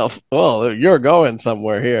 what the? Well, you're going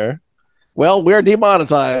somewhere here. Well, we're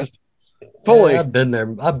demonetized fully. Yeah, I've been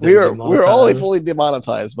there. I've been We're only demonetized. fully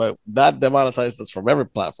demonetized, but that demonetized us from every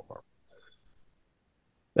platform.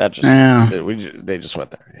 That just Yeah. they just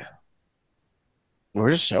went there. Yeah,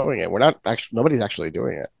 we're just showing it. We're not actually. Nobody's actually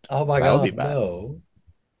doing it. Oh my That would be god, bad. no.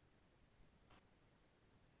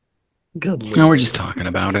 Good No, we're lord. just talking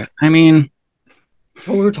about it. I mean,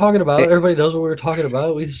 What we were talking about. It- Everybody knows what we were talking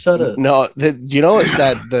about. We've said it. No, you know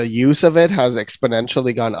that the use of it has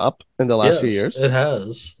exponentially gone up in the last few Yes, years. it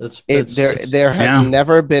has. It's There has Yeah.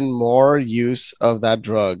 never been more use of that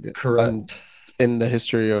drug correct. in the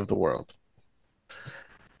history of the world.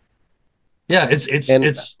 Yeah, it's And-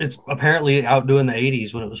 it's apparently outdoing the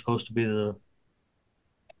 80s when it was supposed to be the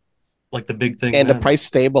big thing. And the then. price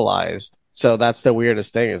stabilized. So that's the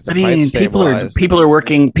weirdest thing is the I price mean, stabilized. people are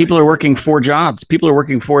working 4 jobs. People are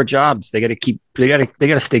working 4 jobs. They got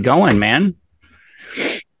to stay going, man.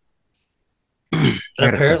 I gotta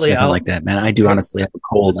stop apparently something like that, man. I do honestly have a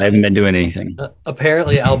cold. I haven't been doing anything.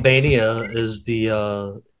 Apparently Albania is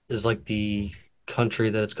like the country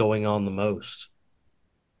that it's going on the most.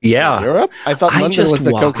 Yeah, Europe? I thought I London just was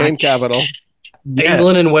the cocaine watched- capital. Yeah.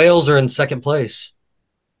 England and Wales are in second place.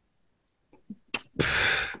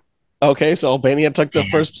 Okay, so Albania took the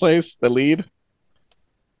first place, the lead.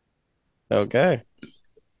 Okay.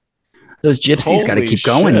 Those gypsies got to Holy keep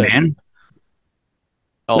going, shit. man.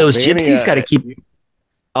 Those gypsies got to keep.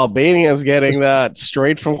 Albania's getting that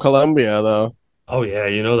straight from Colombia, though. Oh yeah,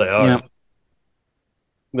 you know they are. Yeah.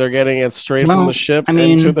 They're getting it straight Well, from the ship I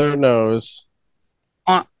mean- into their nose.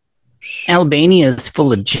 Albania is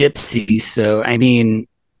full of gypsies, so I mean,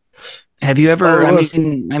 have you ever? Oh, look. I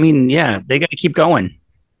mean, yeah, they got to keep going.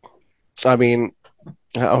 I mean,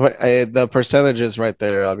 the percentages right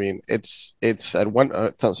there. I mean, it's at one.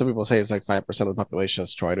 Some people say it's like 5% of the population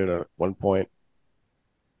has tried it at one point.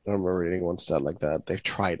 I remember reading one stat like that. They've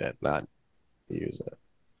tried it, not use it.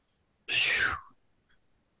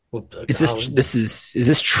 Well, Is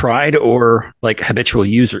this tried or like habitual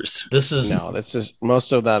users? This is No, this is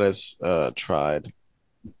most of that is tried.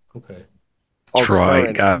 okay. Or Tried,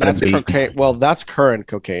 current. gotta That's be. cocaine. Well, that's current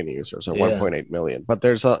cocaine users at Yeah. 1.8 million. But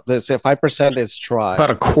there's 5% is tried. About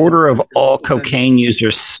a quarter of all cocaine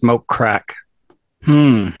users smoke crack.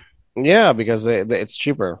 Yeah, because it's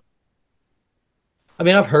cheaper. I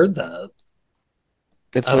mean, I've heard that.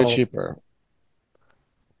 It's I way don't- cheaper.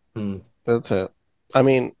 Hmm. That's it. I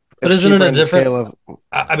mean, But it's isn't it cheaper a in the different- scale of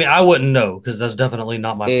I mean, I wouldn't know because that's definitely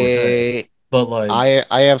not my forte. Eh, But like,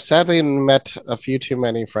 I have sadly met a few too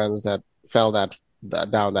many friends that fell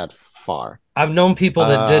down that far. I've known people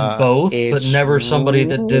that did both, but It's never somebody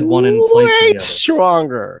that did one in place of the way other.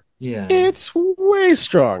 stronger. Yeah. It's way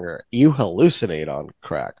stronger. You hallucinate on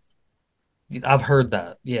crack. I've heard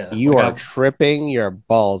that. Yeah. You Like are I've tripping your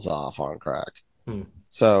balls off on crack. hmm.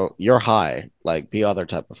 So you're high, like the other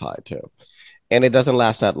type of high too. And it doesn't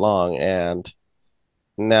last that long. And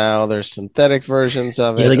now there's synthetic versions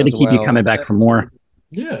of Yeah, it they're going to as keep you well. coming back for more.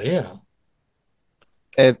 Yeah.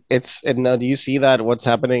 It's and now do you see that what's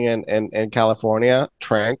happening in California?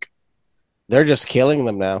 Trank, they're just killing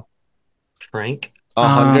them now. Trank.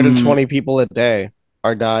 120 people a day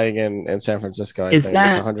are dying in San Francisco. I Is think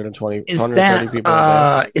it's that 120, is 130 that people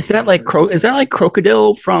a day. is that like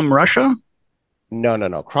crocodile from Russia? No, no,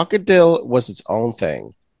 no. Crocodile was its own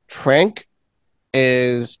thing. Trank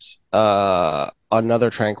is another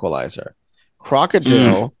tranquilizer. Mm.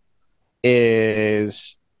 Crocodile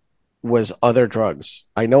is was other drugs.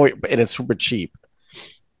 I know it, and it's super cheap.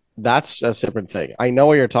 That's a separate thing. I know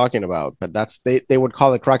what you're talking about, but they would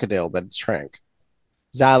call it crocodile, but it's trank.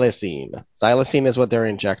 Xylazine. Xylazine is what they're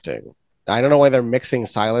injecting. I don't know why they're mixing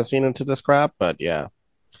xylazine into this crap, but yeah.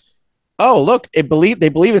 Oh, look, they believe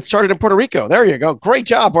it started in Puerto Rico. There you go. Great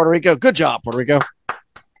job, Puerto Rico. Good job, Puerto Rico.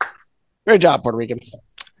 Great job, Puerto Ricans.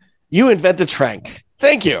 You invented trank.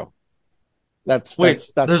 Thank you. Wait, That's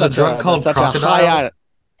there's a such drug a that's called such a crocodile. high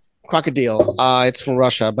crocodile. It's from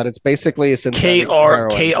Russia, but it's basically a K synthetic R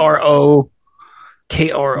heroin. K R O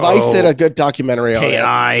K R Vice did a O good documentary on K it.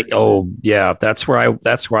 I. Oh yeah, that's where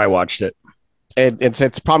I watched it.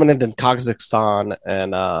 It's prominent in Kazakhstan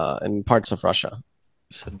and in parts of Russia.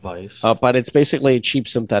 Advice. But it's basically cheap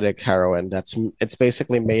synthetic heroin. It's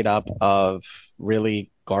basically made up of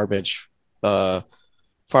really garbage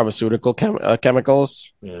pharmaceutical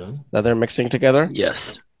chemicals Yeah. that they're mixing together.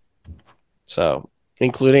 Yes. So,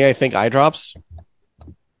 including I think eye drops.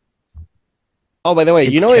 Oh, by the way,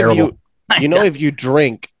 It's terrible. if you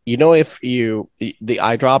drink, if you the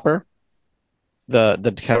eyedropper,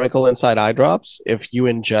 the chemical inside eye drops, if you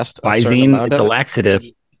ingest a certain Visine, amount it's of a it, laxative.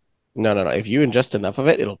 no, if you ingest enough of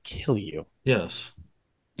it, it'll kill you. Yes.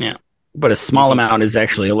 Yeah. But a You small can amount is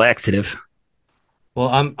actually a laxative. Well,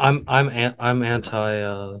 I'm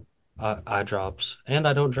anti eye drops, and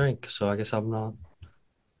I don't drink, so I guess I'm not.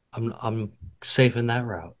 I'm safe in that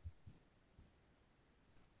route.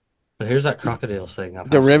 But here's that crocodile thing. I've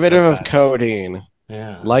had some derivative of cutbacks. codeine,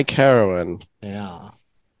 Yeah. like heroin. Yeah.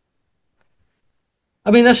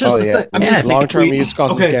 I mean, that's Oh just the yeah, thing. I Yeah, I mean, think long-term use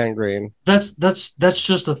causes okay, gangrene. that's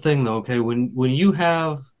just a thing though. Okay, when you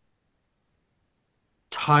have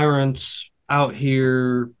tyrants out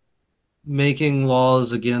here making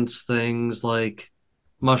laws against things like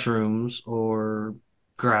mushrooms or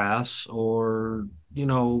grass or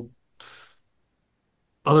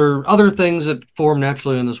other things that form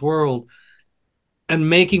naturally in this world and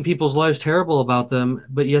making people's lives terrible about them,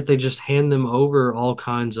 but yet they just hand them over all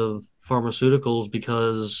kinds of pharmaceuticals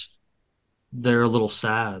because they're a little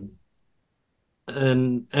sad.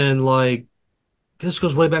 And like this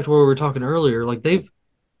goes way back to where we were talking earlier. Like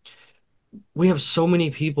we have so many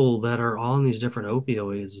people that are on these different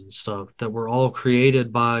opioids and stuff that were all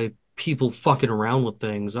created by people fucking around with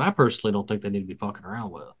things. And I personally don't think they need to be fucking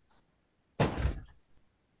around with.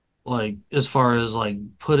 Like as far as like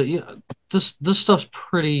put it, this stuff's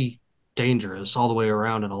pretty dangerous all the way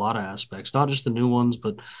around in a lot of aspects, not just the new ones,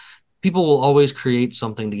 but people will always create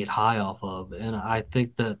something to get high off of. And I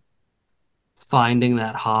think that finding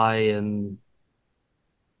that high in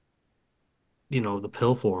the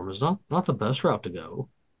pill form is not the best route to go.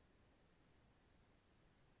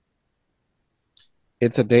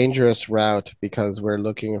 It's a dangerous route because we're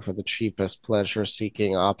looking for the cheapest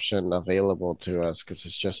pleasure-seeking option available to us because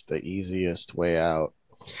it's just the easiest way out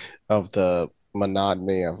of the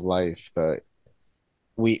monotony of life.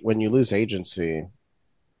 When you lose agency,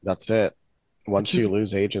 that's it. But Once you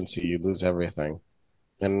lose agency, you lose everything.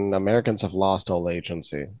 And Americans have lost all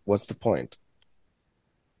agency. What's the point?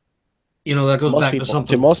 that goes Most back to people,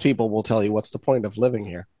 something most people will tell you, what's the point of living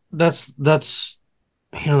here? that's that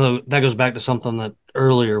goes back to something that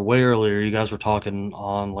way earlier, you guys were talking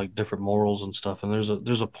on like different morals and stuff. And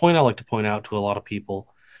there's a point I like to point out to a lot of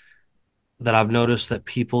people that I've noticed that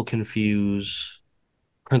people confuse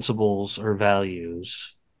principles or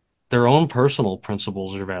values, their own personal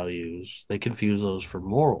principles or values. They confuse those for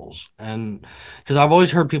morals. And because I've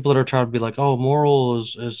always heard people that are trying to be like, oh, moral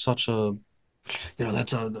is such a,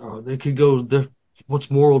 that's it could go,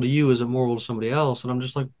 what's moral to you isn't moral to somebody else. And I'm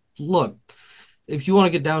just like, look, if you want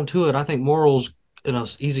to get down to it, I think morals in a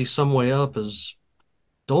easy sum way up is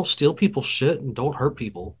don't steal people's shit and don't hurt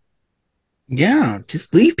people. Yeah,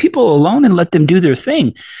 just leave people alone and let them do their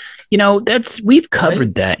thing. We've Right?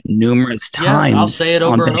 covered that numerous Yes, I'll say times it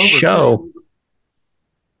on over and this over show. too.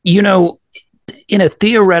 You know, in a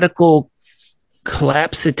theoretical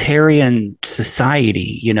collapsitarian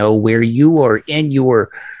society, where you are in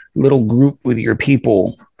your little group with your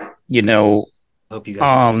people, you know, Hope you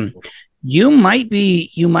guys. um, you might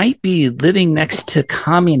be living next to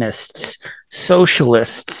communists,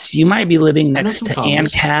 socialists. You might be living next to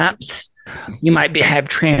ANCAPs. You might have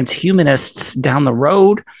transhumanists down the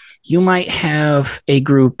road. You might have a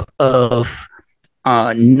group of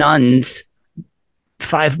nuns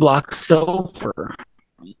 5 blocks over.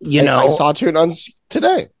 I saw two nuns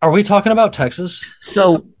today. Are we talking about Texas?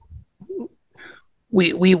 So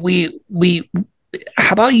we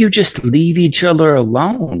how about you just leave each other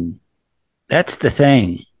alone? That's the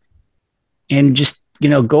thing. And just,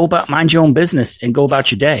 go about, mind your own business and go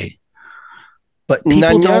about your day. But people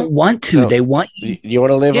Nanya? don't want to. So, they want you. You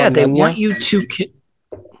want to live on They Nanya? want you to.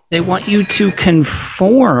 They want you to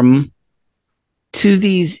conform to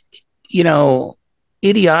these,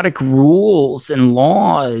 idiotic rules and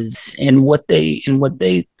laws and what they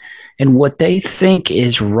think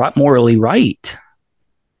is morally right.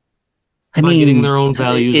 I By mean, getting their own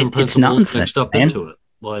values and it's principles nonsense, mixed up man. into it.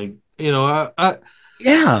 Like, It's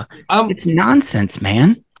nonsense,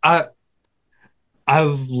 man. I've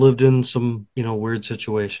lived in some, weird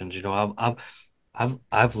situations.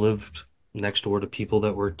 I've lived next door to people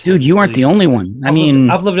that were Dude, you aren't the only one.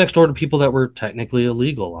 I've lived next door to people that were technically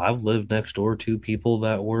illegal. I've lived next door to people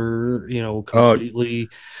that were, completely,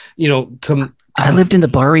 I lived in the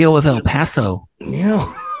barrio of El Paso. Yeah,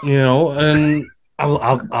 and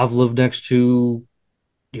I've lived next to,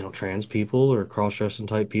 trans people or cross-dressing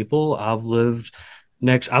type people. I've lived in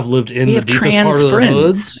the deepest part of the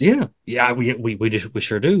hoods. Yeah, we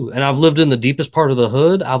sure do. And I've lived in the deepest part of the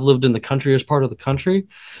hood. I've lived in the countryest part of the country.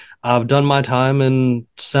 I've done my time in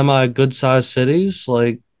semi good sized cities.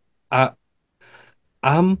 Like I'm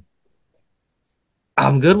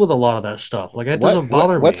good with a lot of that stuff. Like it doesn't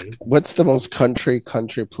bother me. What's the most country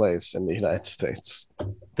place in the United States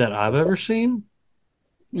that I've ever seen?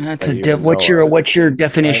 That's what's your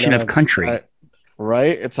definition of country?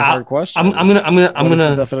 Right? It's a hard question. I'm gonna What is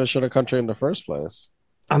the definition of country in the first place?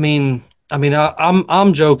 I'm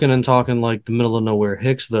joking and talking like the middle of nowhere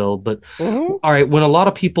Hicksville, but all right, when a lot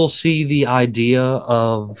of people see the idea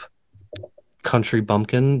of country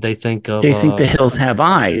bumpkin, they think the hills have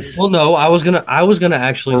eyes. Well, no, I was gonna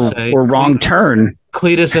actually say or wrong turn.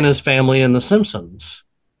 Cletus and his family in The Simpsons.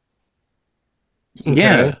 Okay.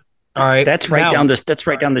 Yeah. All right. That's right down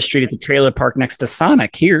the street at the trailer park next to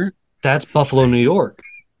Sonic here. That's Buffalo, New York.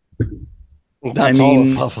 That's all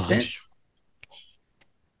of Buffalo.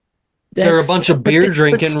 They're a bunch of beer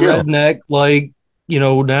drinking, redneck, like,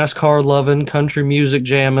 NASCAR loving, country music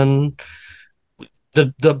jamming.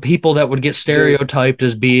 The people that would get stereotyped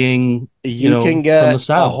as being, can get from the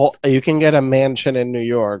South. You can get a mansion in New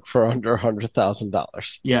York for under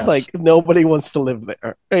 $100,000. Yes. Like nobody wants to live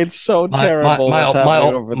there. It's so terrible.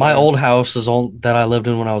 My old house that I lived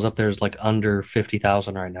in when I was up there is like under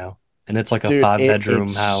 50,000 right now. And it's like a 5-bedroom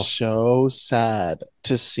house. It's so sad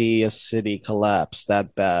to see a city collapse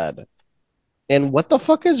that bad. And what the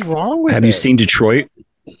fuck is wrong with it? Have you seen Detroit?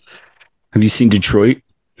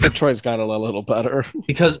 Detroit's gotten a little better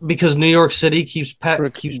because New York City keeps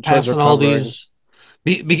passing all these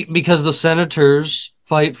because the senators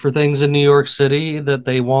fight for things in New York City that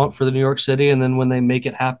they want for the New York City, and then when they make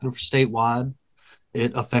it happen for statewide,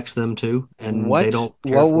 it affects them too, and they don't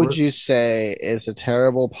care. What would you say is a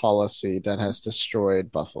terrible policy that has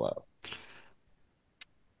destroyed Buffalo?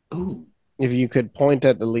 Ooh. If you could point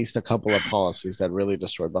at least a couple of policies that really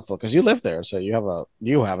destroyed Buffalo, because you live there, so you have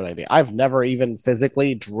an idea. I've never even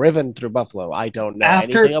physically driven through Buffalo. I don't know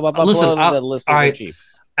anything about Buffalo other than listings are cheap.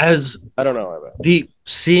 I don't know about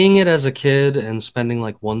seeing it as a kid and spending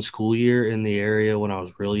like one school year in the area when I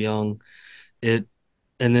was real young, and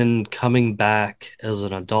then coming back as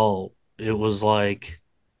an adult, it was like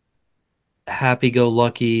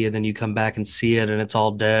happy-go-lucky, and then you come back and see it and it's all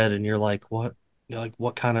dead, and you're like, what? Like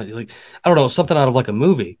what kind of, like, I don't know, something out of like a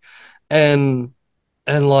movie, and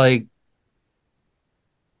like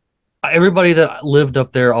everybody that lived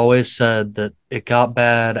up there always said that it got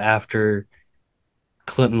bad after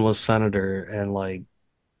Clinton was senator and like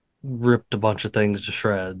ripped a bunch of things to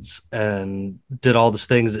shreds and did all these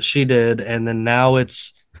things that she did, and then now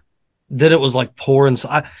it was like pouring.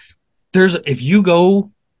 If you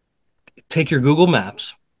go take your Google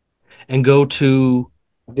Maps and go to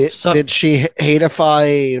did she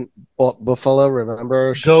hateify Buffalo?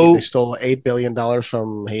 Remember, they stole $8 billion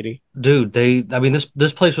from Haiti. Dude,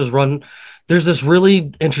 this place was run. There's this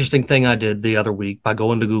really interesting thing I did the other week by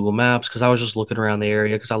going to Google Maps because I was just looking around the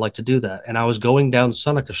area because I like to do that, and I was going down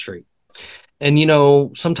Seneca Street,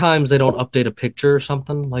 And sometimes they don't update a picture or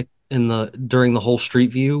something like in the during the whole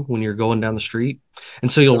street view when you're going down the street.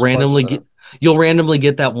 And so There's parts that are. you'll randomly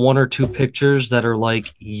get that one or two pictures that are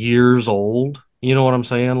like years old. You know what I'm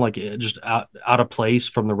saying? Like just out of place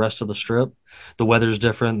from the rest of the strip. The weather's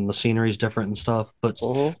different and the scenery's different and stuff. But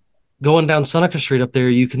Mhm. going down Seneca Street up there,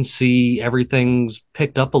 you can see everything's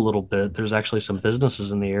picked up a little bit. There's actually some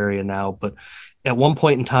businesses in the area now, but at one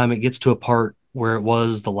point in time, it gets to a part where it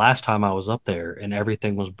was the last time I was up there, and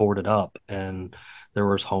everything was boarded up, and there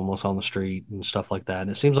was homeless on the street and stuff like that. And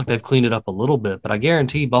it seems like they've cleaned it up a little bit, but I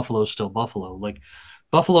guarantee Buffalo's still Buffalo. Like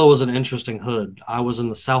Buffalo was an interesting hood. I was in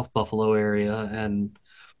the South Buffalo area, and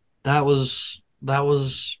that was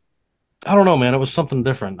I don't know, man. It was something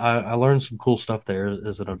different. I learned some cool stuff there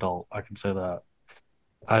as an adult. I can say that.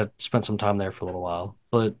 I spent some time there for a little while,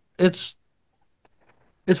 but it's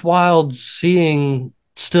wild seeing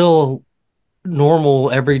still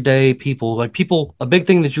normal everyday people. Like people, a big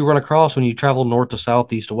thing that you run across when you travel north to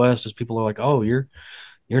south, east to west is people are like, "Oh, you're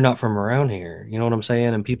not from around here." You know what I'm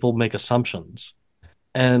saying? And people make assumptions.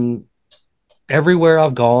 And everywhere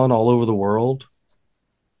I've gone all over the world,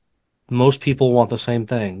 most people want the same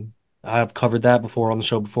thing. I've covered that before on the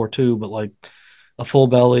show before too, but like a full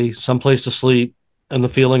belly, someplace to sleep, and the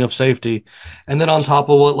feeling of safety. And then on top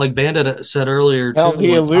of what like Bandit said earlier Well, too,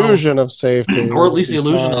 the like how, illusion of safety or at will least the be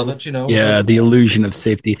illusion of fine. it, like, Yeah, the illusion of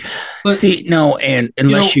safety. but See, no, and you know,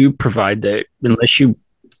 unless you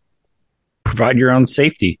provide your own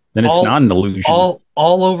safety, then it's all, not an illusion. all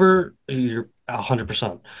over, you're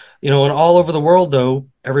 100%. And all over the world though,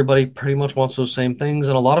 everybody pretty much wants those same things,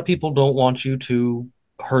 and a lot of people don't want you to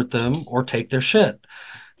hurt them or take their shit.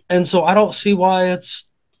 And so I don't see why it's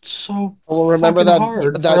so Well, remember fucking that hard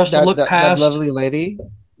for that us to that look that, that past. lovely lady,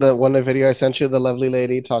 the one video I sent you, the lovely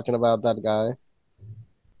lady talking about that guy.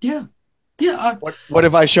 Yeah, yeah, What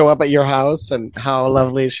if I show up at your house and how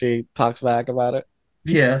lovely she talks back about it?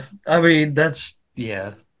 yeah. I mean,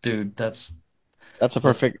 yeah, dude. That's a Look,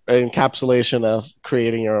 perfect encapsulation of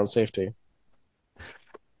creating your own safety.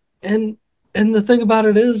 and the thing about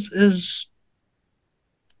it is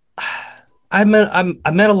I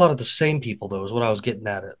met a lot of the same people though. Is what I was getting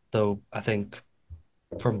at it though. I think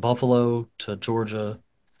from Buffalo to Georgia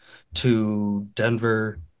to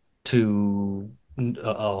Denver to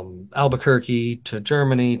Albuquerque to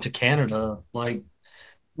Germany to Canada, like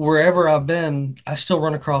wherever I've been, I still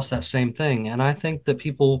run across that same thing. And I think that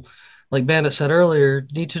people, like Bandit said earlier,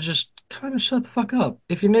 need to just kind of shut the fuck up.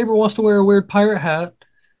 If your neighbor wants to wear a weird pirate hat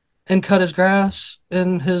and cut his grass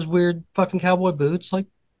in his weird fucking cowboy boots, like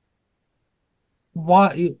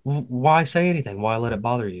why say anything? Why let it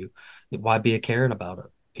bother you? Why be a Karen about it?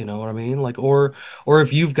 You know what I mean? Like or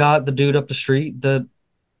if you've got the dude up the street that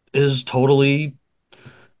is totally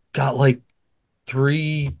got like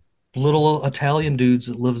three little Italian dudes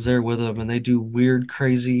that lives there with him and they do weird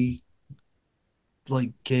crazy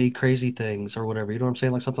like gay crazy things or whatever. You know what I'm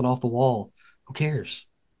saying? Like something off the wall. Who cares?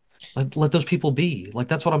 Like let those people be. Like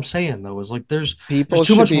that's what I'm saying though. Is like there's People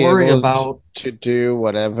too should much be worry able about to do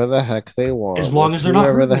whatever the heck they as want long with as they're not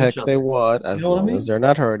whoever the hurting each heck they other. want, You as know what I long as mean? they're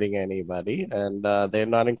not hurting anybody and they're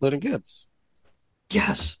not including kids.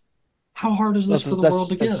 Yes. How hard is this That's for the world that's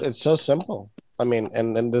to get? it's so simple. I mean,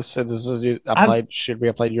 and this is I've applied should be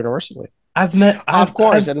applied universally. I've met Of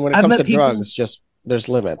course, and when it I've comes to met people drugs, just there's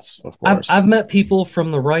limits, of I've course. met people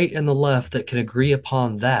from the right and the left that can agree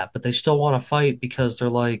upon that, but they still want to fight because they're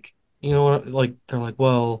like, like they're like,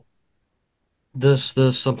 well, this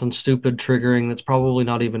something stupid triggering that's probably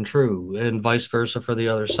not even true, and vice versa for the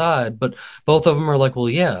other side. But both of them are like, well,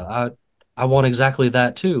 yeah, I want exactly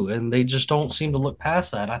that too, and they just don't seem to look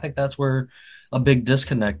past that. I think that's where a big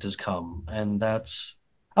disconnect has come, and that's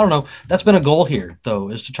I don't know. That's been a goal here, though,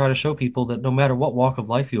 is to try to show people that no matter what walk of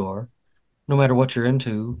life you are, no matter what you're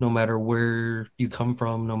into, no matter where you come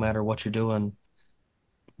from, no matter what you're doing,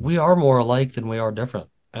 we are more alike than we are different.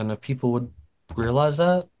 And if people would realize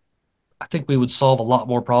that, I think we would solve a lot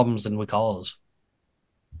more problems than we cause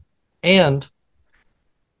and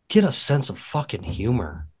get a sense of fucking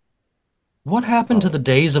humor. What happened to Oh, the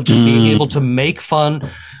days of just being able Mm. to make fun?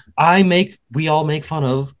 We all make fun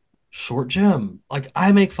of Short Jim. Like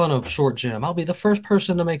I make fun of Short Jim. I'll be the first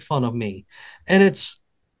person to make fun of me. And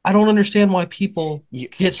I don't understand why people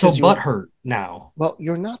get so because butthurt now.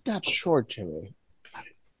 you're not that short, Jimmy.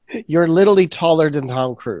 You're literally taller than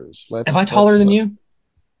Tom Cruise. Am I taller Let's than you?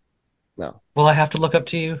 no, Will I have to look up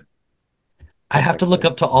to you? I have to look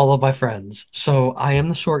technically. up to all of my friends. So I am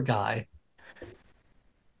the short guy.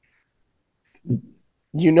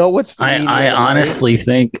 You know what's the I median height? honestly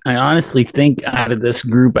think out of this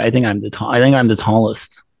group, I think I'm the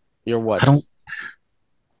tallest. You're I what? don't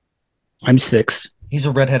I'm 6. He's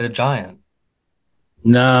a redheaded giant.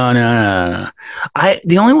 No. I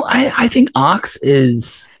think Ox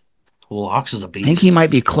is. Well, Ox is a beast. I think he might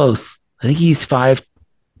be close. I think he's 5'10".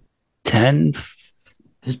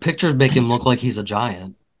 His pictures make him look like he's a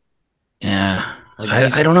giant. Yeah, Like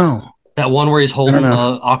I don't know. that one where he's holding I don't the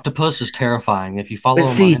know. octopus is terrifying. If you follow But him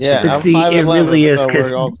see, on Yeah, Instagram, I'm it 5'11", really is so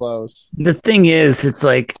because we're all close. the thing is, it's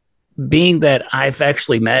like being that I've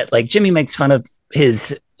actually met, like Jimmy makes fun of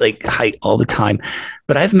his like height all the time,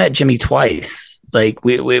 but I've met Jimmy twice. Like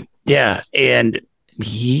yeah, and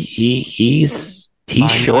he's my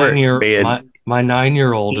short, 9-year man. my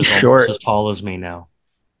 9-year-old He's is short. almost as tall as me now.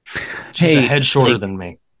 She's a Hey, head shorter like, than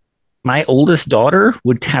me. my oldest daughter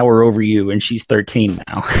would tower over you, and she's 13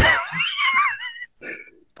 now.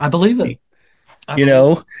 I believe it. You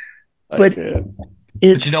know, but But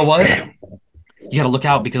you know what? You got to look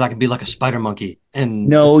out because I could be like a spider monkey. And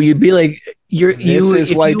No, you'd be like This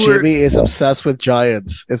is why you were, Jimmy is obsessed with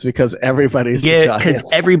giants. It's because everybody's the yeah, because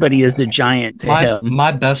giant. everybody is a giant to him.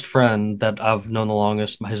 my best friend that I've known the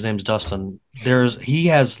longest, his name's Dustin. He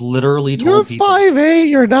has literally You're told people 5'8".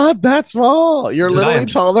 You're not that small. You're Dude, I literally am-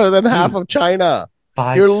 taller than half Dude. of China.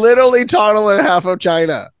 five. You're literally taller than half of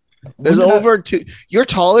China. There's When did I- over two. You're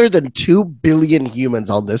taller than 2 billion humans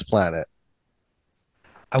on this planet.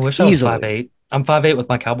 I wish I was Easily. 5'8". I'm 5'8" with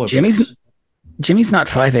my cowboy Jimmy's boots. not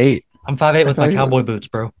 5'8". I'm 5'8" with thought my you were- cowboy boots,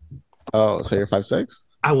 bro. Oh, so you're 5'6"?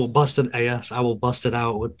 I will bust it. Yes, I will bust it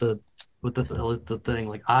out with the thing.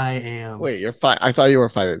 Like I am. Wait, you're 5. I thought you were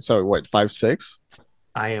 5'8". So what? 5'6"?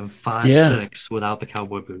 I am 5'6" without the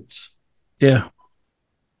cowboy boots. Yeah,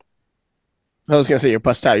 I was gonna say you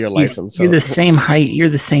bust out your license. you're So. the same height. You're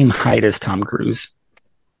the same height as Tom Cruise.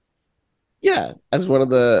 Yeah, as one of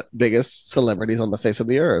the biggest celebrities on the face of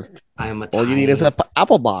the earth. I am a. All you need is an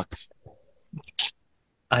Apple box.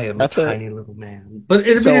 I am That's a it. tiny little man. But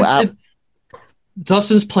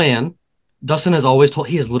Dustin's plan. Dustin has always told.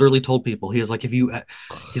 He has literally told people. He's like, have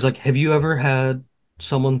you ever had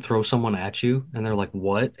someone throw someone at you, and they're like,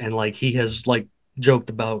 what? And like he has like joked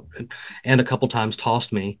about and a couple times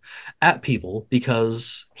tossed me at people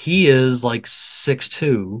because he is like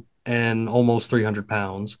 6'2" and almost 300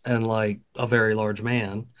 pounds and like a very large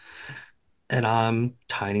man, and I'm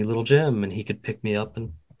tiny little Jim, and he could pick me up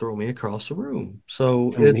and throw me across the room.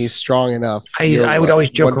 So I mean, he's strong enough. I would always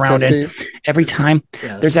joke around it every time.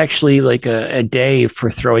 yes. There's actually like a day for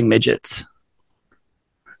throwing midgets.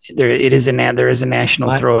 There is a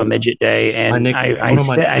national throw a midget day, and I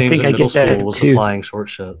think I get that was too. the flying short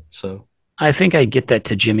shit. So I think I get that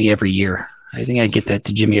to Jimmy every year. As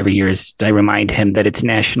I remind him that it's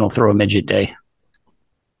National Throw a Midget Day.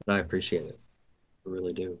 I appreciate it. I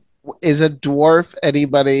really do. Is a dwarf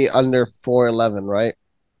anybody under 4'11", right?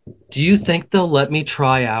 Do you think they'll let me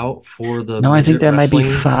try out for the? No, I think that might be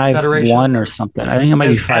Wrestling 5'1" Federation? or something. I think it might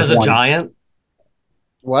be 5'1". As a giant?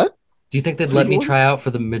 What? Do you think they'd let me try out for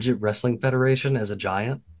the Midget Wrestling Federation as a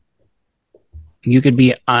giant? You could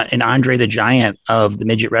be an Andre the Giant of the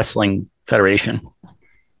Midget Wrestling Federation.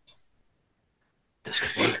 This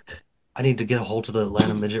could work. I need to get a hold of the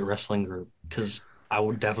Atlanta Midget Wrestling Group because I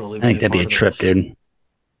would definitely. I think that'd be a trip, dude.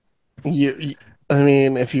 I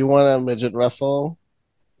mean, if you want to midget wrestle,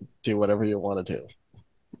 do whatever you want to do.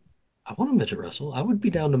 I want to midget wrestle. I would be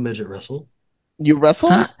down to midget wrestle. You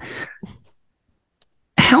wrestle?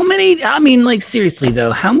 How many? I mean, like seriously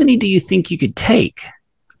though, how many do you think you could take?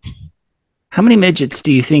 How many midgets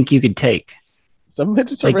do you think you could take? Some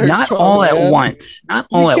midgets are like very not strong, all man. at once. Not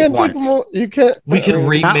all at once. You can't. We could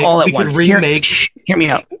remake. Not all at we once. could remake. Hear me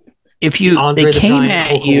out. If you Andre they the came Giant at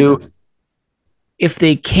Hulk you, Hogan. if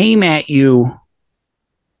they came at you,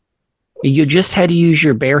 you just had to use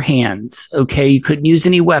your bare hands. Okay, you couldn't use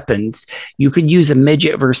any weapons. You could use a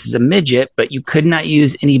midget versus a midget, but you could not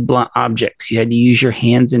use any blunt objects. You had to use your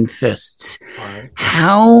hands and fists. Right.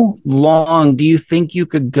 How long do you think you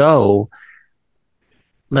could go?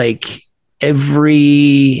 Like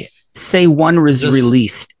every, say, one was Just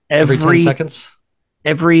released Every 10 seconds.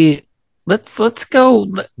 Let's go.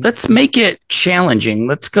 Let's make it challenging.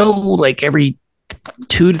 Let's go like every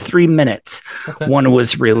 2 to 3 minutes. Okay. One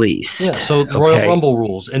was released. Yeah. So Royal Rumble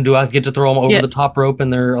rules, and do I get to throw them over the top rope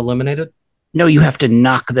and they're eliminated? No, you have to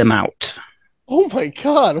knock them out. Oh my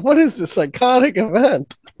god! What is this psychotic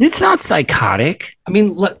event? It's not psychotic. I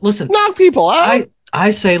mean, listen. Knock people out.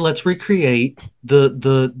 I say let's recreate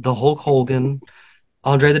the Hulk Hogan,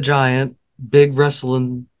 Andre the Giant, big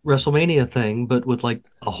WrestleMania thing, but with like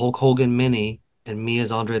a Hulk Hogan mini and me as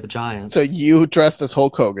Andre the Giant. So you dressed as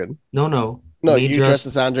Hulk Hogan? No. No, you dressed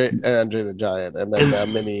as Andre the Giant, and then a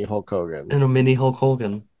mini Hulk Hogan. And a mini Hulk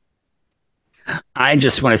Hogan. I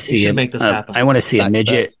just want to see make this happen. I want to see a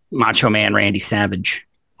midget Macho Man Randy Savage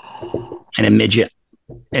and a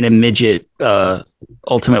midget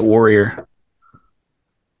Ultimate Warrior.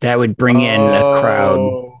 That would bring in a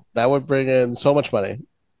crowd. That would bring in so much money.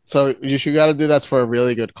 So you got to do that for a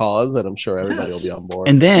really good cause, and I'm sure everybody will be on board.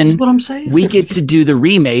 And This then is what I'm saying. we get to do the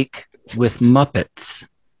remake with Muppets.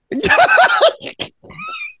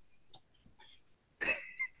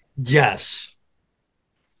 Yes.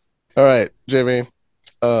 All right, Jimmy.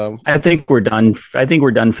 I think we're done. I think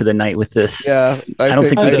we're done for the night with this. Yeah, I don't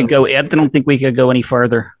think we could go. I don't think we could go any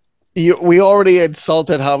farther. We already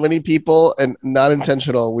insulted how many people, and not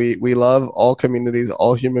intentional. We love all communities,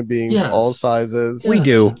 all human beings, Yes. all sizes. We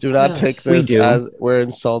do. Do not Yes. take We this do. as we're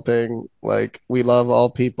insulting. Like, we love all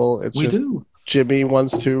people. It's We just do. Jimmy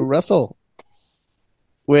wants to wrestle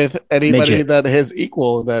with anybody Midget. that his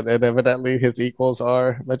equal. That and evidently his equals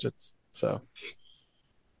are midgets. So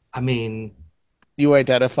I mean, you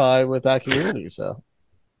identify with that community. So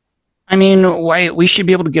I mean, why we should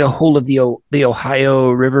be able to get a hold of the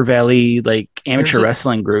Ohio River Valley like amateur There's a-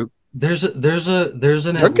 wrestling group. there's an they're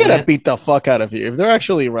gonna Atlanta, beat the fuck out of you if they're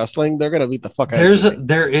actually wrestling. They're gonna beat the fuck out there's of a you.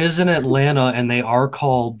 there is in Atlanta, and they are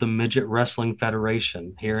called the Midget Wrestling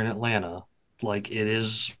Federation here in Atlanta. Like, it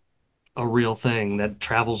is a real thing that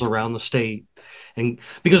travels around the state, and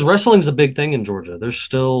because wrestling's a big thing in Georgia, there's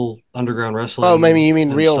still underground wrestling. Oh, maybe you mean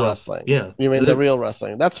and real stuff. wrestling. Yeah, You mean the real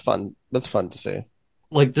wrestling. That's fun. That's fun to see.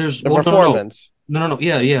 like there's The well, performance. no,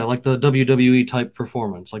 yeah, like the WWE type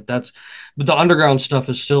performance, like that's, but the underground stuff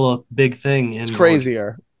is still a big thing in It's Georgia.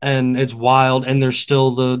 crazier. And it's wild, and there's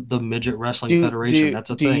still the Midget Wrestling Federation. That's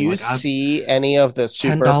a do thing. you Like, see any of the $10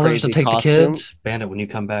 super to crazy take costumes? the kids. Bandit, when you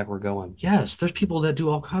come back, we're going. Yes, there's people that do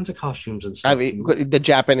all kinds of costumes and stuff. I mean, the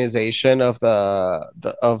Japanization of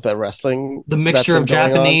the wrestling. The that's mixture been of going on.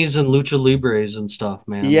 Japanese and lucha libres and stuff,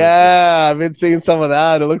 man. Yeah, I've been seeing some of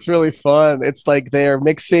that. It looks really fun. It's like they're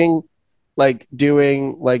mixing, like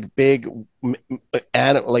doing like big,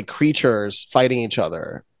 like creatures fighting each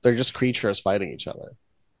other. They're just creatures fighting each other.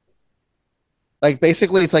 Like,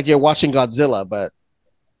 basically, it's like you're watching Godzilla, but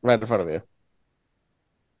right in front of you.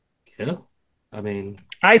 Yeah, I mean,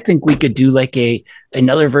 I think we could do like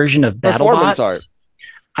another version of Performance BattleBots. art.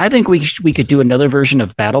 I think we could do another version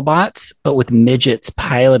of BattleBots, but with midgets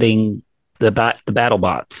piloting the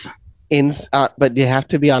BattleBots. But you have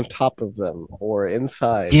to be on top of them or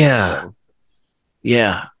inside. Yeah. of them.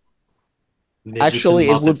 Yeah. midgets Actually,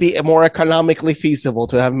 and it would Muppets. be more economically feasible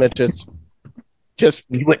to have midgets. Just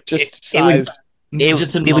size.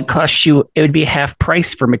 Midgets and it would Muppets. cost you. It would be half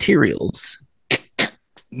price for materials.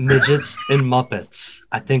 Midgets and Muppets.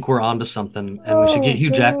 I think we're onto something, and we should get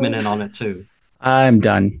Hugh Jackman in on it too. I'm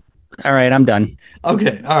done. All right, I'm done.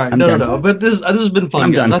 Okay, all right, I'm no. done. But this has been fun,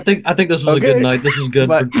 I'm guys. done. I think this was a Okay. good night. This was good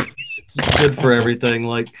But- good for everything.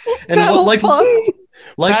 Like, and Battle like puns.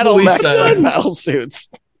 like Battle Louise mechs said, and battle suits.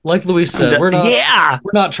 like Louise I'm said, done. we're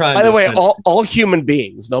not trying. By to the way, offend- all human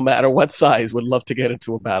beings, no matter what size, would love to get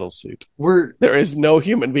into a battle suit. we're There is no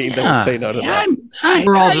human being that would say no to that.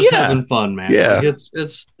 we're all just having fun, man. Yeah. Like,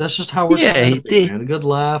 it's that's just how we're trying to be, man. Good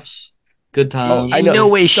laughs, good times. I In know. no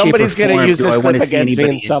way, shape, Somebody's or going to form use do this I wanna clip see against me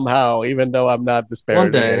anybody- somehow, even though I'm not One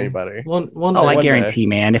disparaging day, anybody. one Oh, I one guarantee,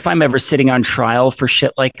 man. If I'm ever sitting on trial for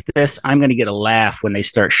shit like this, I'm going to get a laugh when they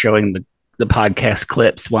start showing the podcast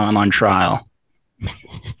clips while I'm on trial.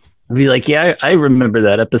 I'll be like, yeah, I remember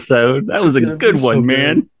that episode. That was a It's gonna good be one, so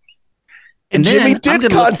man. And then Jimmy I'm did gonna look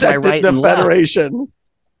to my contact right the and left. Federation.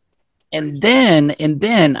 And then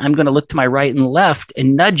I'm going to look to my right and left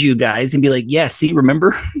and nudge you guys and be like, yeah, see,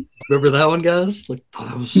 remember? Remember that one, guys? Like, oh,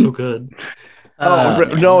 that was so good.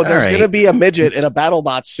 No, there's All going to right. be a midget in a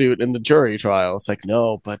BattleBot suit in the jury trial. It's like,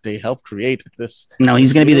 no, but they helped create this. No,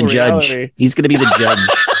 he's going to be the new judge. reality. He's going to be the judge.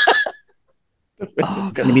 Oh,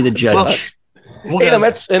 Going to be the judge. Well, in a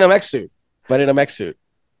guys, mech suit, but in a mech suit.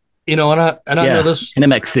 you know, and I Yeah. know this. In a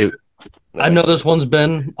mech suit. I know this one's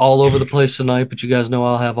been all over the place tonight, but you guys know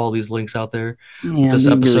I'll have all these links out there. Yeah, This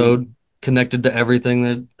we episode connected to everything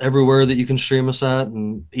that everywhere that you can stream us at,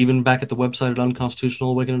 and even back at the website at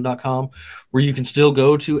unconstitutionalawakening.com, where you can still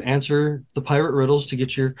go to answer the pirate riddles to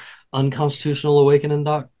get your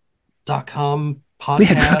unconstitutionalawakening.com podcast. We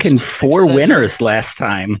had fucking 4 extension. winners last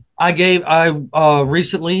time.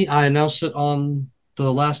 Recently I announced it on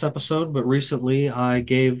the last episode, but recently I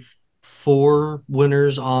gave 4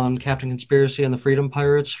 winners on Captain Conspiracy and the Freedom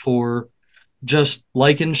Pirates for just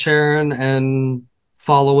liking, sharing, and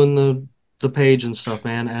following the page and stuff,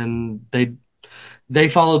 man. And they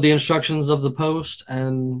followed the instructions of the post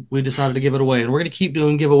and we decided to give it away. And we're going to keep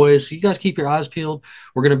doing giveaways. So you guys keep your eyes peeled.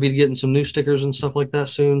 We're going to be getting some new stickers and stuff like that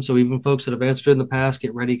soon. So even folks that have answered in the past,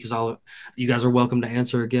 get ready because you guys are welcome to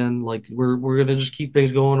answer again. Like we're going to just keep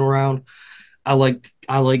things going around. I like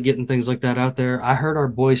getting things like that out there. I heard our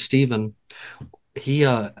boy Steven,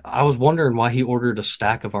 I was wondering why he ordered a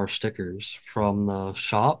stack of our stickers from the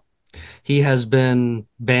shop. He has been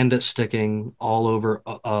bandit sticking all over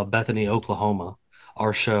Bethany, Oklahoma,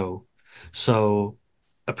 our show. So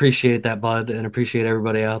appreciate that, bud, and appreciate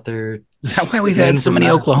everybody out there Is that why we've tuning had in so from many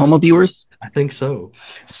Madison. Oklahoma viewers? I think so.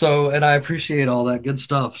 So, and I appreciate all that good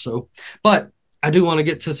stuff. So, but I do want to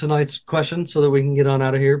get to tonight's question so that we can get on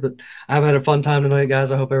out of here. But I've had a fun time tonight,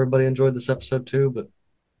 guys. I hope everybody enjoyed this episode too. But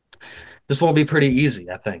this won't be pretty easy,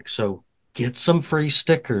 I think. So get some free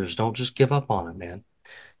stickers. Don't just give up on it, man.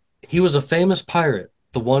 He was a famous pirate,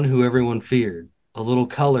 the one who everyone feared, a little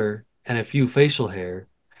color and a few facial hair.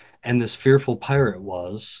 And this fearful pirate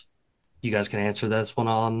was, you guys can answer this one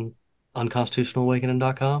on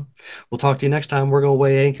unconstitutionalawakening.com. We'll talk to you next time. We're going to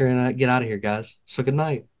weigh anchor and get out of here, guys. So good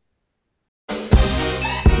night.